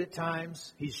arrested at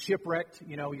times. He's shipwrecked.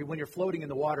 When you're floating in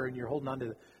the water and you're holding on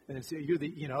to, and you're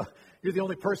the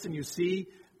only person you see.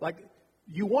 Like,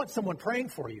 you want someone praying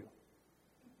for you,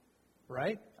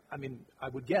 right? I mean, I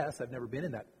would guess. I've never been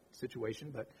in that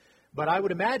situation, but I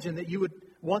would imagine that you would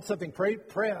want someone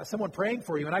praying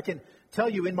for you. And I can tell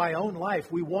you in my own life,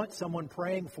 we want someone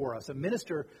praying for us. A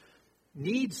minister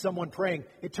needs someone praying.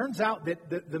 It turns out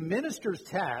that the minister's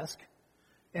task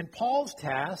and Paul's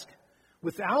task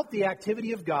without the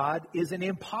activity of God is an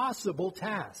impossible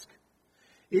task.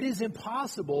 It is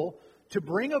impossible to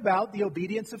bring about the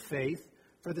obedience of faith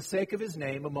for the sake of his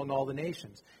name among all the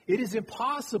nations. It is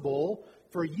impossible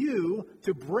for you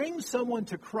to bring someone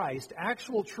to Christ,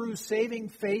 actual true saving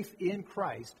faith in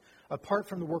Christ, apart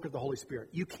from the work of the Holy Spirit.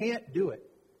 You can't do it.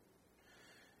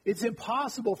 It's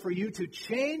impossible for you to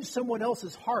change someone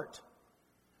else's heart.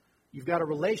 You've got a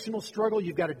relational struggle,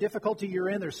 you've got a difficulty you're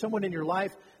in, there's someone in your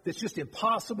life that's just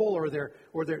impossible, or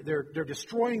they're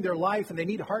destroying their life and they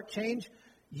need heart change.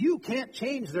 You can't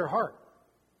change their heart.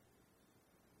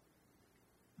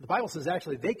 The Bible says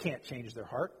actually they can't change their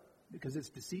heart because it's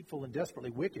deceitful and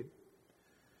desperately wicked.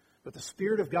 But the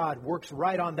Spirit of God works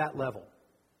right on that level.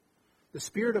 The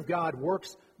Spirit of God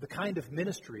works the kind of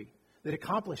ministry that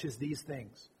accomplishes these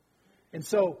things. And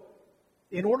so,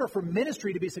 in order for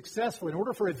ministry to be successful, in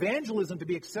order for evangelism to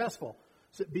be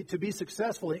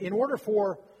successful, in order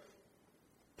for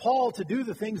Paul to do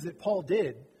the things that Paul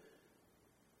did,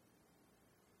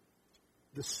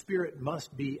 the Spirit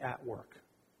must be at work.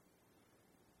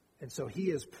 And so he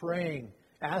is praying,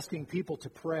 asking people to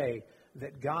pray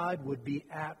that God would be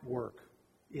at work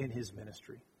in his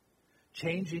ministry,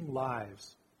 changing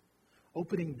lives,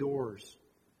 opening doors,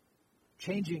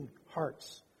 changing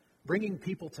hearts, bringing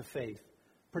people to faith,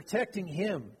 protecting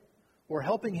him, or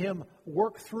helping him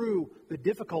work through the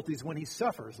difficulties when he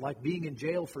suffers, like being in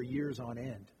jail for years on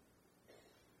end.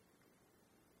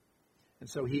 And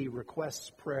so he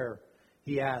requests prayer.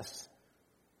 He asks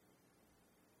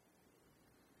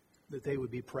that they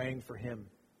would be praying for him.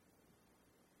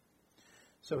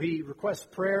 So he requests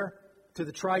prayer to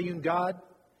the triune God,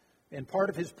 and part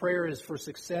of his prayer is for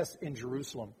success in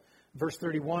Jerusalem. Verse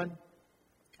 31,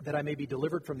 that I may be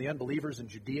delivered from the unbelievers in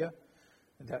Judea,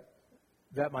 and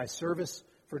that my service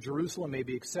for Jerusalem may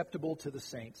be acceptable to the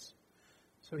saints.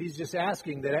 So he's just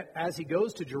asking that as he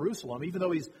goes to Jerusalem, even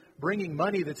though he's bringing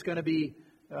money that's going to be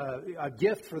a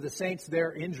gift for the saints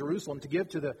there in Jerusalem, to give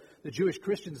to the Jewish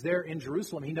Christians there in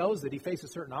Jerusalem, he knows that he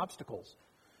faces certain obstacles.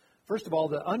 First of all,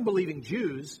 the unbelieving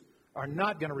Jews are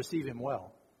not going to receive him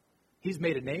well. He's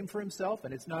made a name for himself,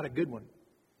 and it's not a good one.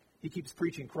 He keeps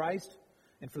preaching Christ,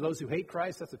 and for those who hate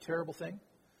Christ, that's a terrible thing.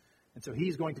 And so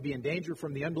he's going to be in danger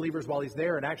from the unbelievers while he's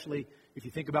there. And actually, if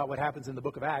you think about what happens in the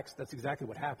book of Acts, that's exactly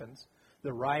what happens.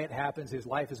 The riot happens. His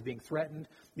life is being threatened.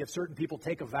 You have certain people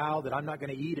take a vow that I'm not going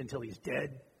to eat until he's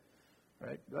dead.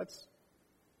 Right?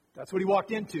 That's what he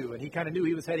walked into, and he kind of knew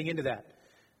he was heading into that.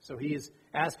 So he is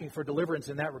asking for deliverance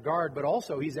in that regard, but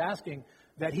also he's asking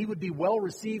that he would be well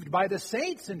received by the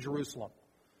saints in Jerusalem.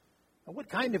 Now, what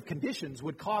kind of conditions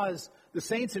would cause the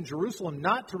saints in Jerusalem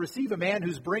not to receive a man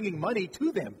who's bringing money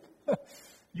to them?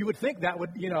 You would think that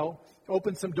would,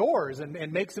 open some doors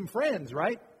and make some friends,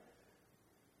 right?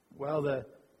 Well,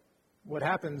 what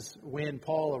happens when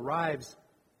Paul arrives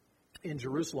in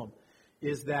Jerusalem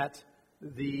is that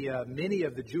many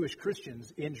of the Jewish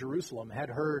Christians in Jerusalem had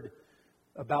heard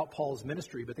about Paul's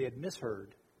ministry, but they had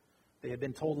misheard. They had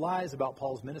been told lies about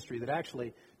Paul's ministry that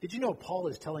actually, did you know Paul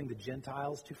is telling the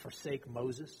Gentiles to forsake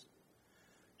Moses?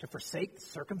 To forsake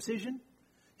circumcision?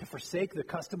 To forsake the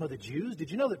custom of the Jews? Did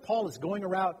you know that Paul is going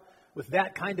around with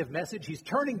that kind of message? He's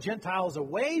turning Gentiles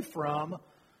away from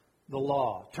the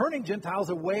law, turning Gentiles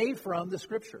away from the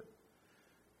Scripture.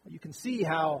 You can see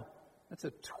how that's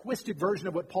a twisted version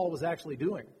of what Paul was actually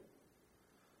doing.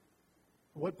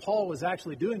 What Paul was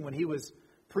actually doing when he was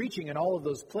preaching in all of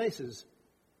those places,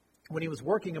 when he was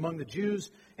working among the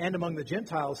Jews and among the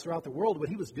Gentiles throughout the world, what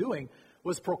he was doing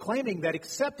was proclaiming that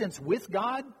acceptance with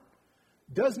God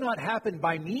does not happen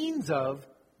by means of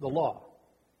the law,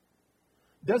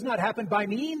 does not happen by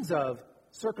means of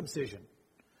circumcision,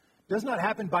 does not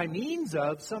happen by means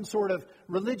of some sort of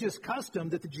religious custom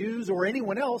that the Jews or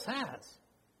anyone else has.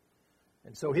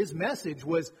 And so his message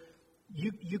was,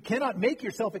 you cannot make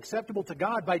yourself acceptable to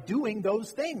God by doing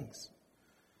those things.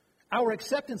 Our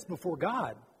acceptance before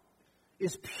God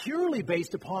is purely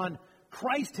based upon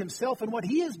Christ himself and what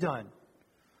he has done.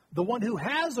 The one who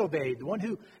has obeyed, the one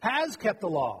who has kept the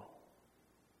law,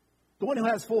 the one who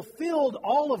has fulfilled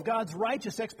all of God's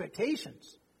righteous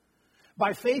expectations.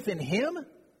 By faith in him,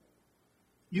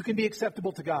 you can be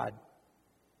acceptable to God.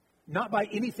 Not by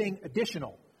anything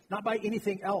additional, not by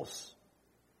anything else.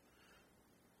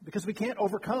 Because we can't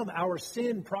overcome our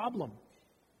sin problem.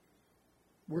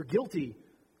 We're guilty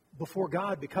before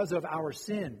God because of our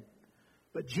sin.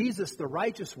 But Jesus, the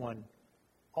righteous one,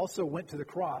 also went to the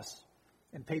cross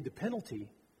and paid the penalty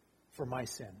for my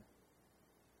sin.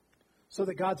 So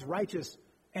that God's righteous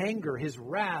anger, his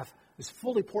wrath, is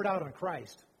fully poured out on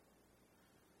Christ.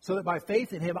 so that by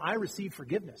faith in him I receive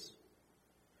forgiveness.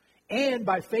 And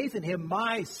by faith in him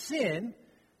my sin,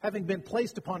 having been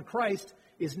placed upon Christ,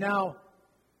 is now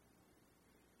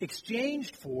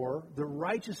exchanged for the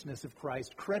righteousness of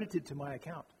Christ credited to my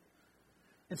account.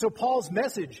 And so Paul's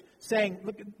message saying,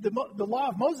 look, the law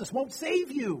of Moses won't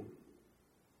save you.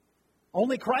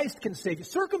 Only Christ can save you.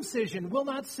 Circumcision will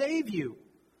not save you.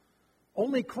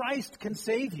 Only Christ can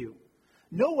save you.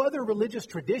 No other religious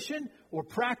tradition or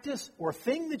practice or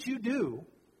thing that you do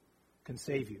can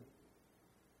save you.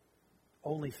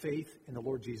 Only faith in the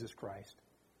Lord Jesus Christ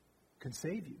can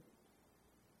save you.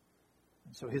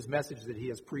 And so his message that he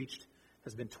has preached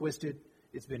has been twisted,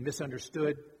 it's been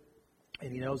misunderstood,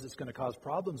 and he knows it's going to cause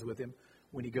problems with him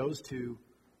when he goes to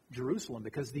Jerusalem,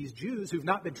 because these Jews who've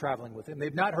not been traveling with him,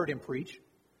 they've not heard him preach.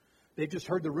 They've just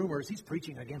heard the rumors. He's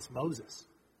preaching against Moses.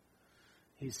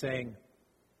 He's saying,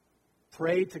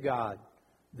 pray to God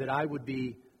that I would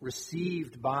be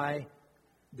received by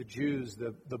the Jews,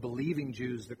 the believing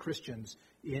Jews, the Christians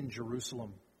in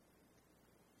Jerusalem.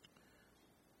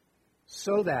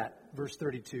 So that, verse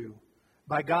 32,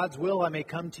 by God's will I may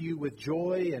come to you with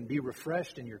joy and be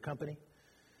refreshed in your company.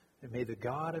 And may the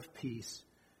God of peace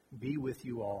be with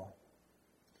you all.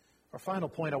 Our final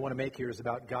point I want to make here is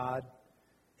about God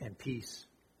and peace.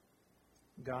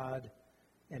 God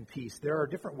and peace. There are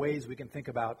different ways we can think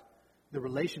about the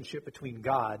relationship between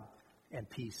God and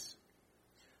peace.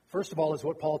 First of all is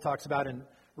what Paul talks about in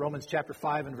Romans chapter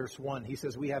 5 and verse 1. He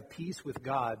says we have peace with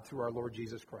God through our Lord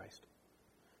Jesus Christ.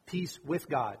 Peace with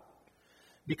God.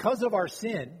 Because of our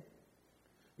sin,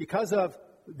 because of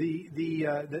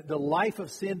the life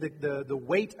of sin, the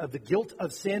weight of the guilt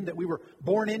of sin that we were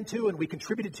born into and we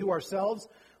contributed to ourselves,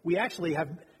 we actually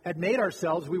had made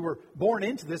ourselves, we were born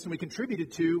into this and we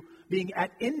contributed to being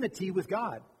at enmity with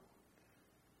God.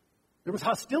 There was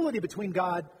hostility between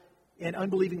God and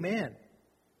unbelieving man.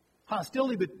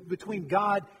 Hostility between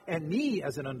God and me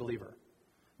as an unbeliever.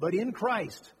 But in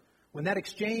Christ, when that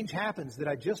exchange happens that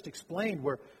I just explained,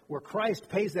 where Christ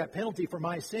pays that penalty for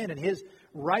my sin and his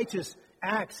righteous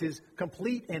acts, his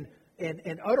complete and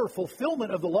utter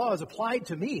fulfillment of the law is applied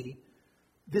to me,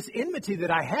 this enmity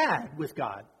that I had with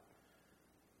God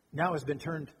now has been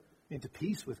turned into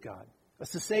peace with God. A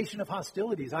cessation of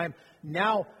hostilities. I am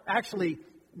now actually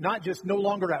not just no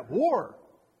longer at war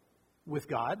with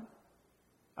God,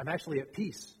 I'm actually at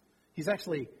peace. He's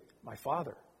actually my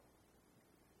Father.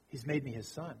 He's made me his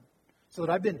son. So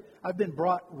that I've been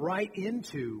brought right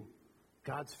into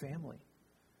God's family.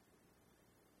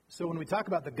 So when we talk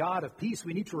about the God of peace,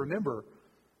 we need to remember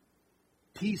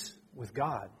peace with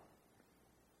God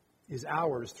is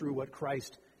ours through what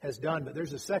Christ has done. But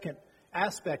there's a second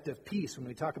aspect of peace when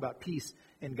we talk about peace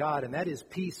in God, and that is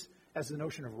peace as the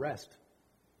notion of rest.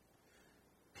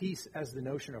 Peace as the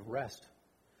notion of rest.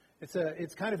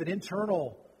 It's kind of an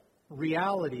internal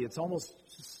reality. It's almost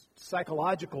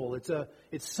psychological.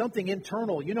 It's something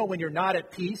internal. You know when you're not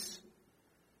at peace,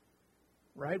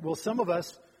 right? Well, some of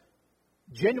us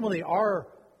genuinely are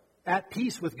at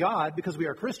peace with God because we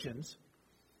are Christians,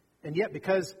 and yet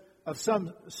because of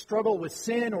some struggle with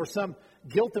sin or some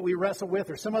guilt that we wrestle with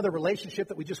or some other relationship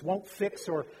that we just won't fix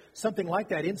or something like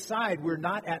that, inside we're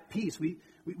not at peace. We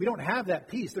don't have that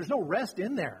peace. There's no rest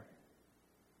in there.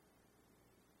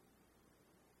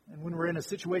 And when we're in a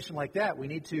situation like that, we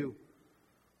need to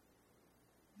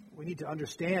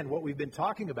understand what we've been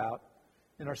talking about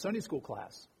in our Sunday school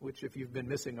class, which if you've been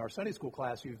missing our Sunday school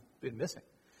class, you've been missing.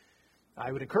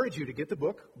 I would encourage you to get the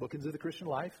book, Bookends of the Christian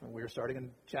Life, and we're starting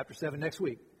in chapter 7 next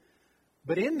week.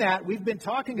 But in that, we've been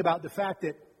talking about the fact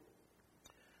that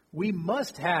we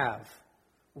must have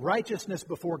righteousness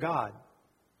before God.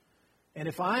 And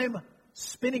if I'm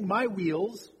spinning my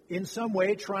wheels in some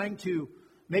way trying to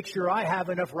make sure I have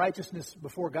enough righteousness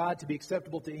before God to be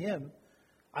acceptable to him,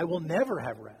 I will never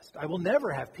have rest. I will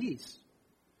never have peace.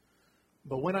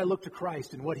 But when I look to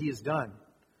Christ and what he has done,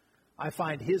 I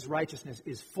find his righteousness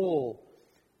is full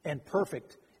and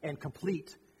perfect and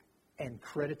complete and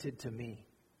credited to me.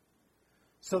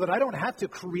 So that I don't have to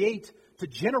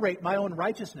generate my own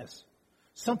righteousness.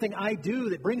 Something I do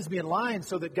that brings me in line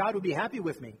so that God would be happy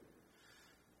with me.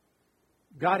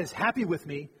 God is happy with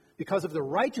me because of the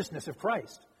righteousness of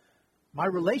Christ. My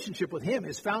relationship with him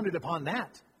is founded upon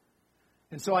that.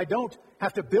 And so I don't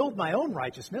have to build my own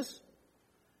righteousness.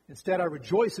 Instead, I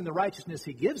rejoice in the righteousness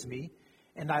he gives me,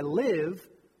 and I live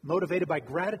motivated by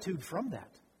gratitude from that.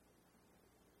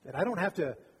 That I don't have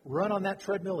to run on that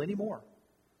treadmill anymore.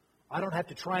 I don't have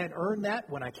to try and earn that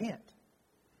when I can't.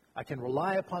 I can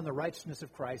rely upon the righteousness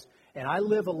of Christ, and I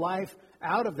live a life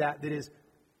out of that is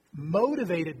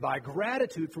motivated by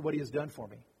gratitude for what he has done for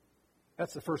me.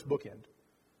 That's the first bookend.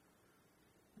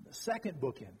 The second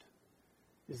bookend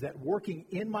is that working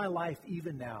in my life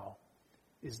even now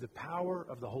is the power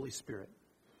of the Holy Spirit.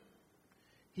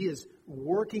 He is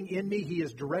working in me. He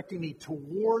is directing me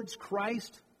towards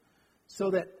Christ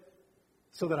so that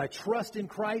I trust in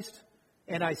Christ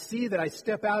and I see that I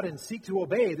step out and seek to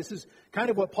obey. This is kind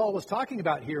of what Paul was talking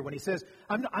about here when he says,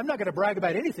 I'm not going to brag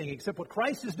about anything except what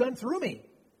Christ has done through me.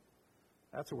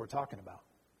 That's what we're talking about.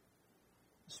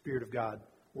 The Spirit of God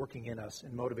working in us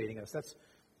and motivating us.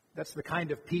 That's the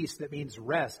kind of peace that means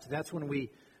rest. That's when we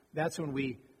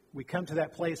come to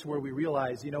that place where we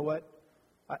realize, you know what?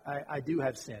 I do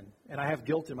have sin, and I have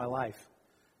guilt in my life,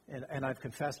 and I've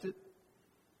confessed it,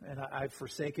 and I've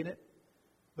forsaken it.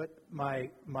 But my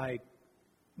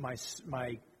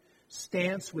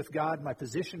stance with God, my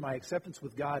position, my acceptance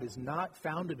with God is not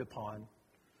founded upon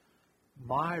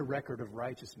my record of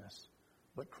righteousness,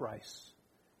 but Christ's.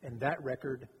 And that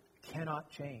record cannot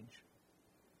change.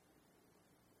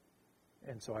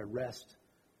 And so I rest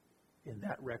in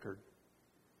that record,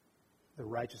 the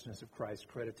righteousness of Christ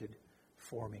credited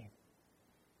for me.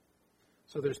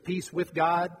 So there's peace with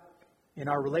God in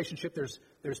our relationship.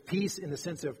 There's peace in the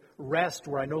sense of rest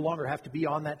where I no longer have to be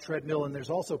on that treadmill. And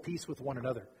there's also peace with one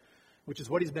another, which is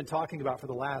what he's been talking about for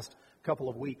the last couple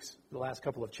of weeks, the last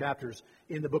couple of chapters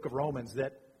in the book of Romans,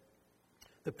 that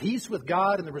the peace with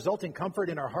God and the resulting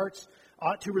comfort in our hearts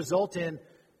ought to result in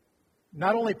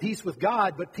not only peace with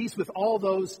God, but peace with all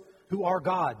those who are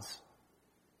God's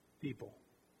people.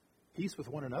 Peace with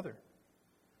one another.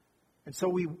 And so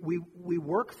we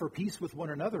work for peace with one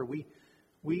another.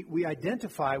 We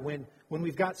identify when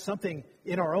we've got something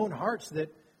in our own hearts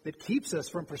that keeps us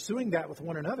from pursuing that with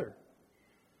one another.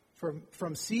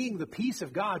 From seeing the peace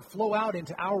of God flow out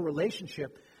into our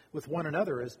relationship with one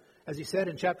another. As he said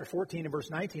in chapter 14 and verse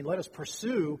 19, let us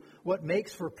pursue what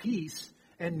makes for peace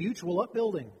and mutual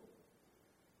upbuilding.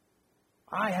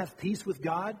 I have peace with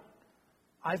God.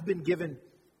 I've been given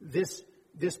this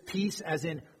peace as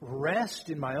in rest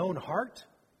in my own heart.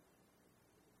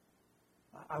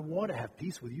 I want to have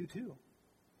peace with you too.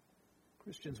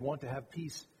 Christians want to have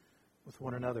peace with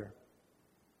one another.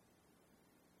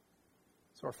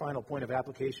 So our final point of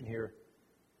application here,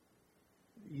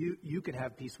 you can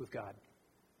have peace with God.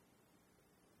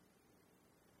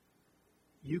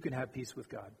 You can have peace with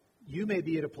God. You may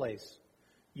be at a place.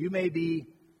 You may be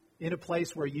in a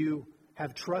place where you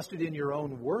have trusted in your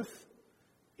own worth,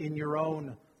 in your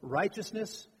own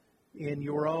righteousness, in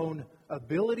your own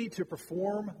ability to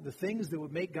perform the things that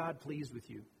would make God pleased with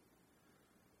you.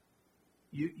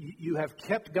 You have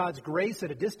kept God's grace at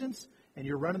a distance, and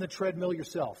you're running the treadmill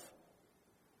yourself.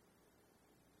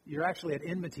 You're actually at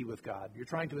enmity with God. You're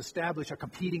trying to establish a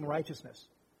competing righteousness.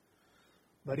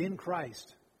 But in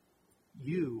Christ,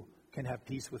 you can have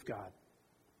peace with God.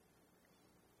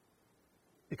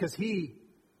 Because He,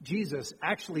 Jesus,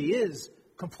 actually is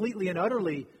completely and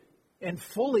utterly and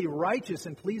fully righteous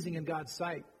and pleasing in God's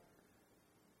sight.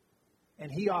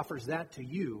 And He offers that to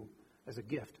you as a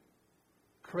gift,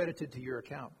 credited to your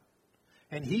account.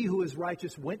 And He who is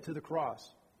righteous went to the cross,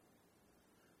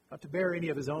 not to bear any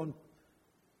of His own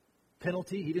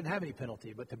penalty. He didn't have any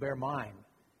penalty, but to bear mine,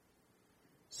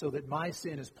 so that my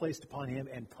sin is placed upon Him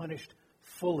and punished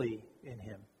fully in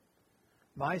Him.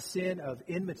 My sin of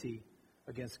enmity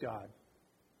against God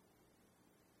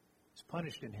is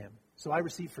punished in Him. So I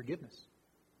receive forgiveness.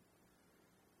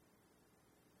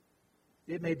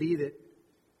 It may be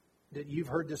that you've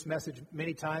heard this message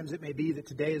many times. It may be that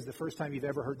today is the first time you've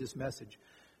ever heard this message.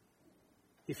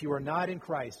 If you are not in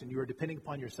Christ and you are depending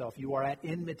upon yourself, you are at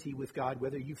enmity with God,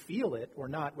 whether you feel it or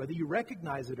not, whether you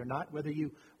recognize it or not, whether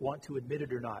you want to admit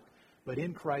it or not. But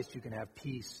in Christ, you can have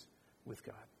peace with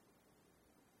God.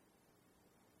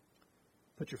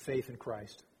 Put your faith in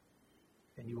Christ,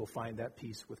 and you will find that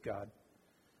peace with God.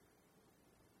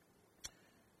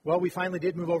 Well, we finally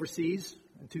did move overseas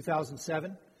in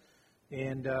 2007,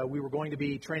 and we were going to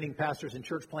be training pastors and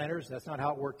church planners. That's not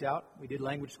how it worked out. We did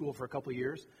language school for a couple of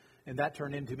years, and that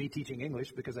turned into me teaching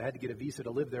English because I had to get a visa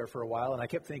to live there for a while, and I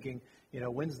kept thinking,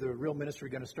 when's the real ministry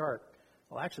going to start?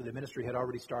 Well, actually, the ministry had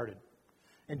already started.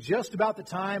 And just about the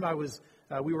time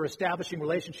we were establishing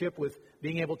relationship with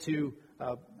being able to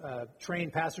train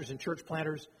pastors and church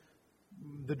planners,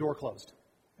 the door closed,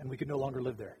 and we could no longer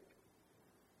live there.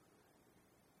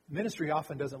 Ministry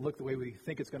often doesn't look the way we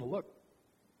think it's going to look.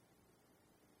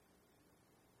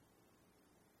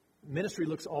 Ministry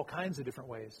looks all kinds of different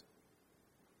ways.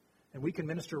 And we can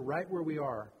minister right where we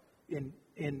are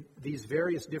in these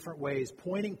various different ways,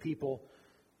 pointing people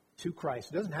to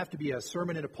Christ. It doesn't have to be a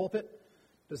sermon in a pulpit.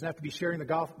 It doesn't have to be sharing the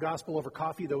gospel over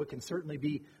coffee, though it can certainly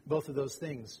be both of those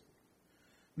things.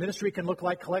 Ministry can look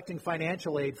like collecting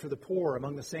financial aid for the poor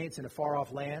among the saints in a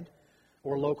far-off land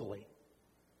or locally.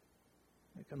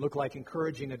 It can look like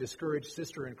encouraging a discouraged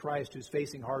sister in Christ who's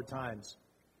facing hard times.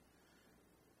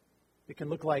 It can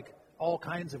look like all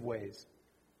kinds of ways,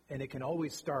 and it can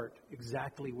always start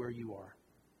exactly where you are.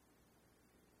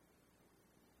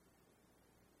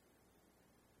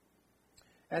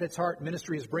 At its heart,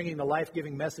 ministry is bringing the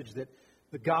life-giving message that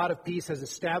the God of peace has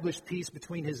established peace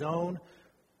between His own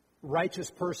righteous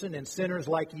person and sinners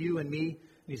like you and me, and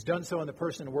He's done so in the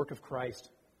person and work of Christ.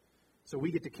 So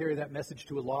we get to carry that message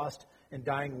to a lost and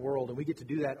dying world, and we get to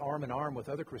do that arm in arm with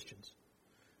other Christians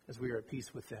as we are at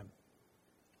peace with them.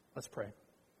 Let's pray.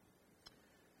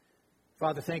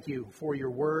 Father, thank you for your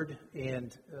word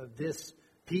and this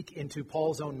peek into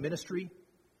Paul's own ministry.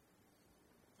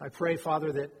 I pray,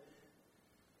 Father, that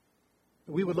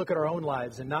we would look at our own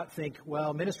lives and not think,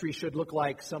 well, ministry should look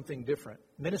like something different.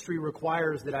 Ministry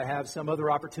requires that I have some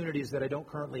other opportunities that I don't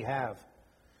currently have.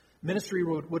 Ministry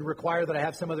would require that I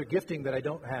have some other gifting that I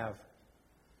don't have.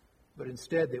 But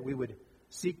instead that we would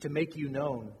seek to make you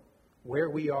known where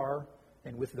we are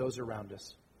and with those around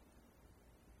us.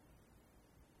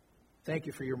 Thank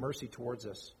you for your mercy towards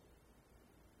us.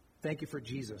 Thank you for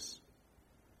Jesus,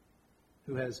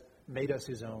 who has made us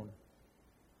His own,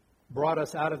 brought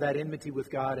us out of that enmity with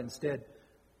God, instead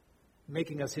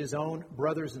making us His own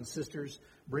brothers and sisters,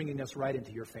 bringing us right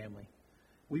into your family.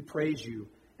 We praise you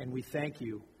and we thank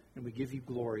you and we give you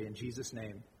glory in Jesus'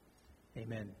 name.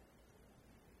 Amen.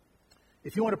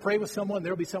 If you want to pray with someone,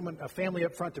 there will be a family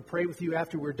up front to pray with you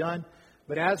after we're done.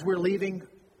 But as we're leaving,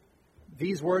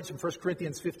 these words from 1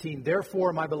 Corinthians 15,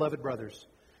 "Therefore, my beloved brothers,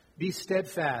 be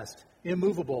steadfast,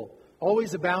 immovable,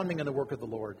 always abounding in the work of the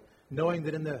Lord, knowing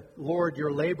that in the Lord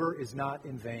your labor is not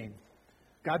in vain."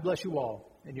 God bless you all,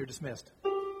 and you're dismissed.